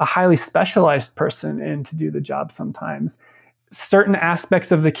slot a highly specialized person in to do the job sometimes. Certain aspects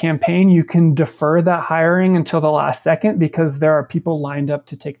of the campaign, you can defer that hiring until the last second because there are people lined up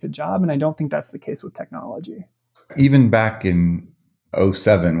to take the job. And I don't think that's the case with technology. Even back in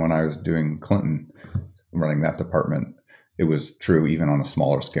 2007, when I was doing Clinton, running that department, it was true even on a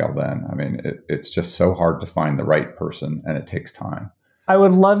smaller scale then. I mean, it's just so hard to find the right person, and it takes time. I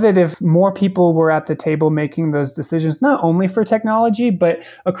would love it if more people were at the table making those decisions, not only for technology, but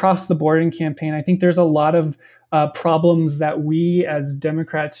across the board in campaign. I think there's a lot of problems that we as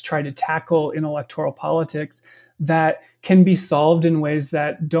Democrats try to tackle in electoral politics that can be solved in ways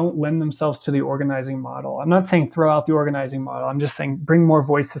that don't lend themselves to the organizing model. I'm not saying throw out the organizing model. I'm just saying bring more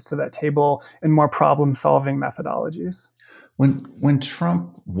voices to that table and more problem-solving methodologies. When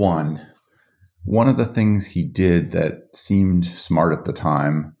Trump won, one of the things he did that seemed smart at the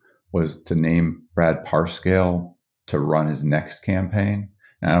time was to name Brad Parscale to run his next campaign.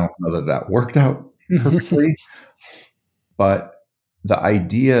 And I don't know that worked out perfectly, but the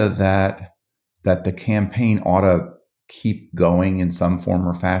idea that the campaign ought to keep going in some form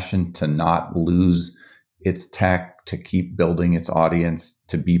or fashion, to not lose its tech, to keep building its audience,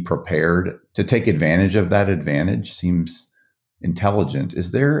 to be prepared, to take advantage of that advantage seems intelligent.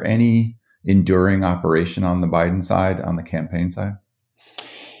 Is there any enduring operation on the Biden side, on the campaign side?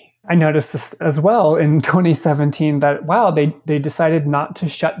 I noticed this as well in 2017 that, wow, they decided not to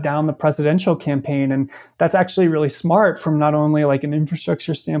shut down the presidential campaign. And that's actually really smart from not only like an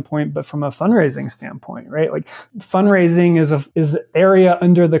infrastructure standpoint, but from a fundraising standpoint, right? Like fundraising is the area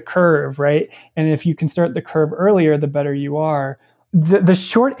under the curve, right? And if you can start the curve earlier, the better you are. The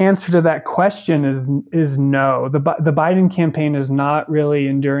short answer to that question is no. The Biden campaign is not really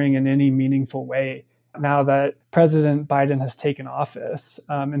enduring in any meaningful way now that President Biden has taken office.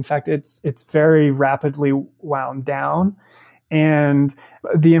 In fact, it's very rapidly wound down. And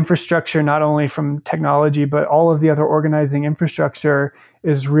the infrastructure, not only from technology, but all of the other organizing infrastructure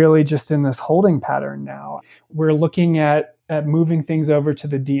is really just in this holding pattern now. We're looking at moving things over to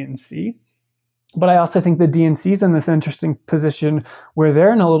the DNC. But I also think the DNC is in this interesting position where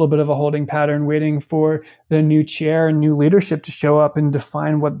they're in a little bit of a holding pattern, waiting for the new chair and new leadership to show up and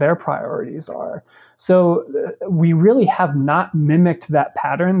define what their priorities are. So we really have not mimicked that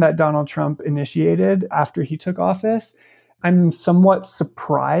pattern that Donald Trump initiated after he took office. I'm somewhat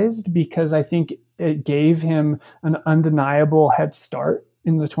surprised because I think it gave him an undeniable head start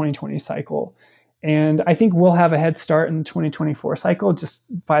in the 2020 cycle. And I think we'll have a head start in the 2024 cycle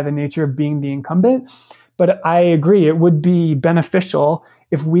just by the nature of being the incumbent. But I agree, it would be beneficial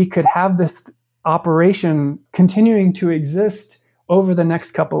if we could have this operation continuing to exist over the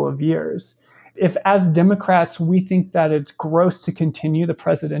next couple of years. If as Democrats, we think that it's gross to continue the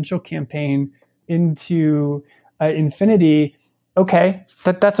presidential campaign into infinity, okay,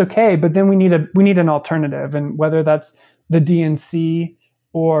 that's okay. But then we need an alternative. And whether that's the DNC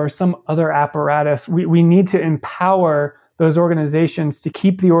or some other apparatus, we need to empower those organizations to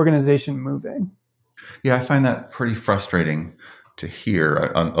keep the organization moving. Yeah, I find that pretty frustrating to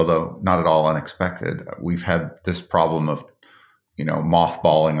hear, although not at all unexpected. We've had this problem of,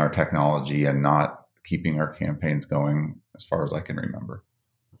 mothballing our technology and not keeping our campaigns going as far as I can remember.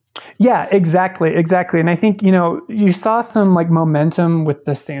 Yeah, exactly. And I think, you saw some like momentum with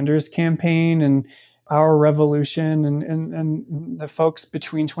the Sanders campaign and Our Revolution and the folks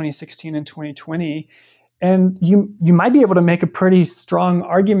between 2016 and 2020. And you might be able to make a pretty strong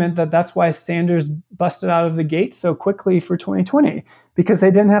argument that that's why Sanders busted out of the gate so quickly for 2020, because they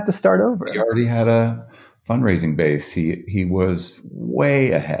didn't have to start over. He already had a fundraising base. He was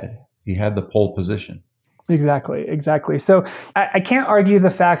way ahead. He had the pole position. Exactly. So I can't argue the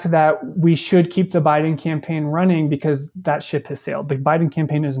fact that we should keep the Biden campaign running because that ship has sailed. The Biden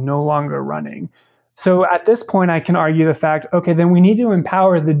campaign is no longer running. So at this point, I can argue the fact, okay, then we need to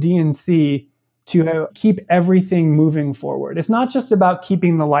empower the DNC to keep everything moving forward. It's not just about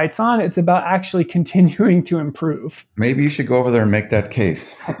keeping the lights on, it's about actually continuing to improve. Maybe you should go over there and make that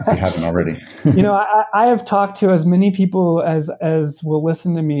case if you haven't already. I have talked to as many people as will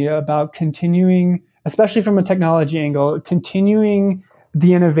listen to me about continuing, especially from a technology angle, continuing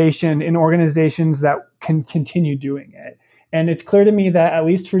the innovation in organizations that can continue doing it. And it's clear to me that, at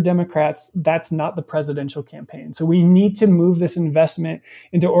least for Democrats, that's not the presidential campaign. So we need to move this investment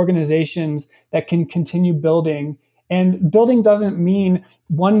into organizations that can continue building. And building doesn't mean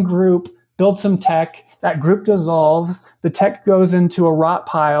one group builds some tech, that group dissolves, the tech goes into a rot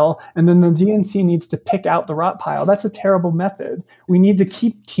pile, and then the DNC needs to pick out the rot pile. That's a terrible method. We need to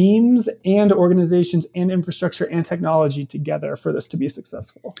keep teams and organizations and infrastructure and technology together for this to be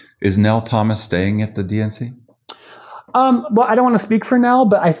successful. Is Nell Thomas staying at the DNC? Well, I don't want to speak for Nell,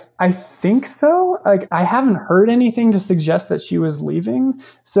 but I think so. Like, I haven't heard anything to suggest that she was leaving.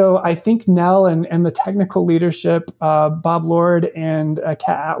 So I think Nell and the technical leadership, Bob Lord and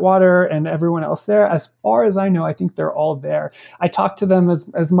Kat Atwater and everyone else there, as far as I know, I think they're all there. I talked to them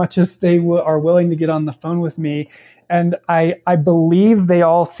as much as they are willing to get on the phone with me. And I believe they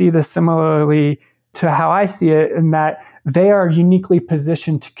all see this similarly to how I see it, in that they are uniquely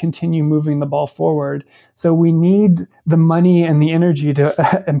positioned to continue moving the ball forward. So we need the money and the energy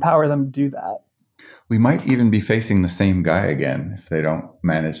to empower them to do that. We might even be facing the same guy again if they don't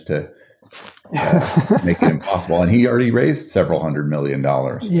manage to make it impossible. And he already raised several $100 million.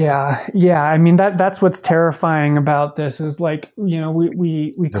 Yeah. I mean, that's what's terrifying about this is, like,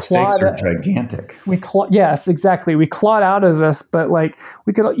 we the stakes are gigantic. Yes, exactly. We clawed out of this, but like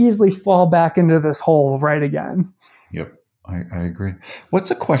we could easily fall back into this hole right again. Yep, I agree. What's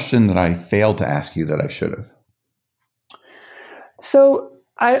a question that I failed to ask you that I should have? So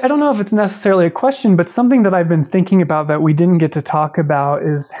I don't know if it's necessarily a question, but something that I've been thinking about that we didn't get to talk about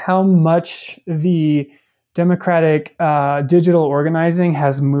is how much the Democratic digital organizing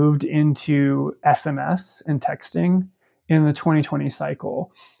has moved into SMS and texting in the 2020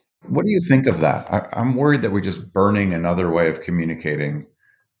 cycle. What do you think of that? I'm worried that we're just burning another way of communicating,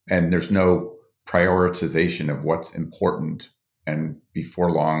 and there's no prioritization of what's important. And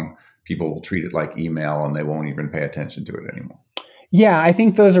before long, people will treat it like email and they won't even pay attention to it anymore. Yeah, I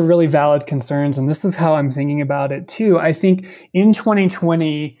think those are really valid concerns. And this is how I'm thinking about it too. I think in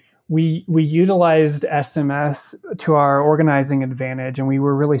 2020, we utilized SMS to our organizing advantage, and we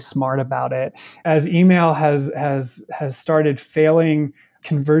were really smart about it. As email has started failing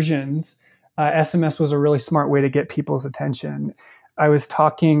conversions, SMS was a really smart way to get people's attention. I was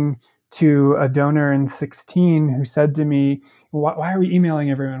talking to a donor in 2016 who said to me, why are we emailing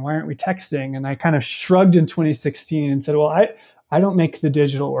everyone? Why aren't we texting? And I kind of shrugged in 2016 and said, well, I don't make the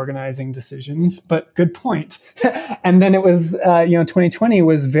digital organizing decisions, but good point. And then it was, 2020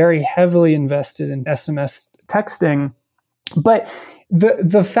 was very heavily invested in SMS texting. But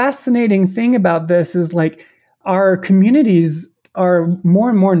the fascinating thing about this is, like, our communities are more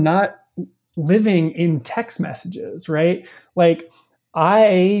and more not living in text messages, right? Like,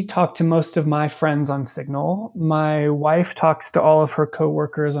 I talk to most of my friends on Signal. My wife talks to all of her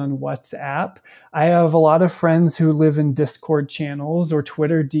coworkers on WhatsApp. I have a lot of friends who live in Discord channels or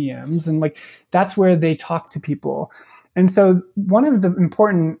Twitter DMs, and like that's where they talk to people. And so one of the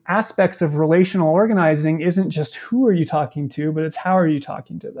important aspects of relational organizing isn't just who are you talking to, but it's how are you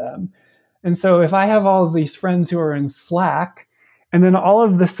talking to them. And so if I have all of these friends who are in Slack, and then all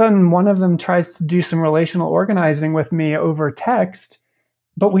of a sudden one of them tries to do some relational organizing with me over text,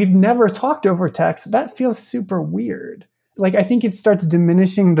 but we've never talked over text, that feels super weird. Like, I think it starts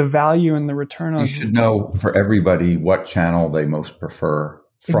diminishing the value and the return on. You should know for everybody what channel they most prefer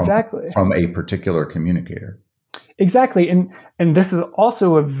from a particular communicator. Exactly. And this is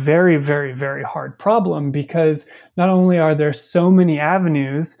also a very, very, very hard problem, because not only are there so many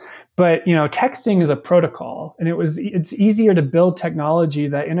avenues, but texting is a protocol, and it's easier to build technology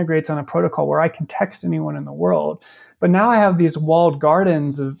that integrates on a protocol where I can text anyone in the world. But now I have these walled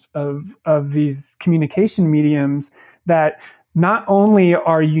gardens of these communication mediums that not only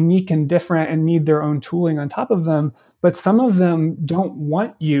are unique and different and need their own tooling on top of them, but some of them don't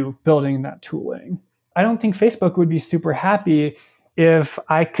want you building that tooling. I don't think Facebook would be super happy if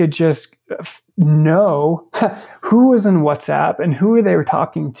I could just know who was in WhatsApp and who they were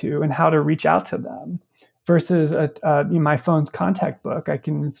talking to and how to reach out to them, versus my phone's contact book. I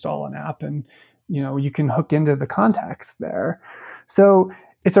can install an app and you can hook into the contacts there. So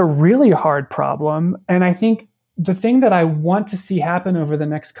it's a really hard problem. And I think the thing that I want to see happen over the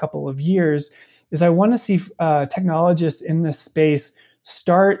next couple of years is I want to see technologists in this space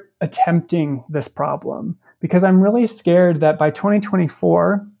start attempting this problem, because I'm really scared that by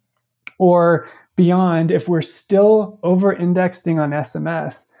 2024 or beyond, if we're still over-indexing on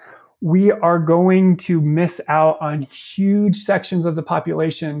SMS, we are going to miss out on huge sections of the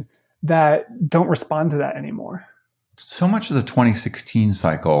population that don't respond to that anymore. So much of the 2016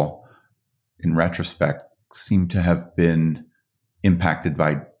 cycle, in retrospect, seemed to have been impacted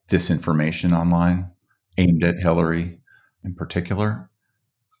by disinformation online, aimed at Hillary in particular.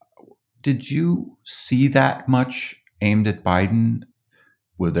 Did you see that much aimed at Biden?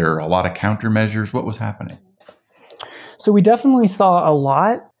 Were there a lot of countermeasures? What was happening? So we definitely saw a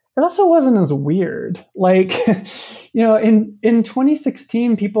lot. It also wasn't as weird. Like, in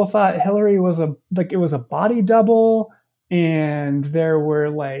 2016, people thought Hillary was it was a body double, and there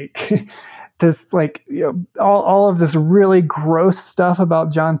were this all of this really gross stuff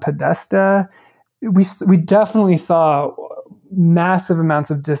about John Podesta. We definitely saw massive amounts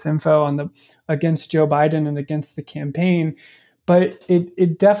of disinfo against Joe Biden and against the campaign, but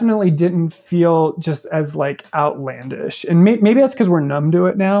it definitely didn't feel just as outlandish. And maybe that's because we're numb to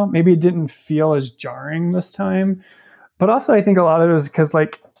it now. Maybe it didn't feel as jarring this time. But also I think a lot of it was because the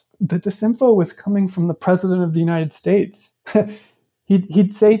disinfo was coming from the president of the United States.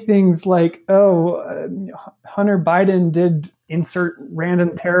 He'd say things like, Hunter Biden did insert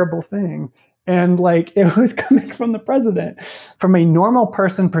random terrible thing. And it was coming from the president. From a normal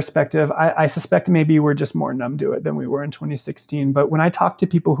person perspective, I suspect maybe we're just more numb to it than we were in 2016. But when I talk to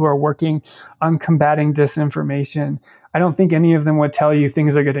people who are working on combating disinformation, I don't think any of them would tell you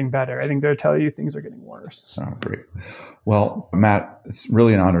things are getting better. I think they'll tell you things are getting worse. Oh, great. Well, Matt, it's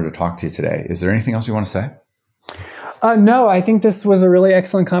really an honor to talk to you today. Is there anything else you want to say? No, I think this was a really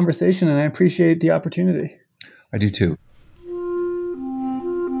excellent conversation, and I appreciate the opportunity. I do too.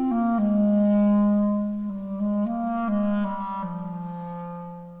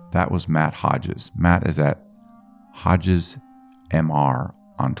 That was Matt Hodges. Matt is at Hodges MR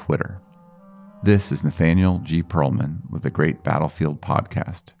on Twitter. This is Nathaniel G. Perlman with the Great Battlefield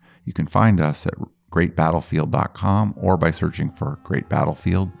Podcast. You can find us at greatbattlefield.com or by searching for Great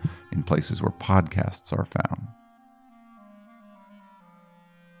Battlefield in places where podcasts are found.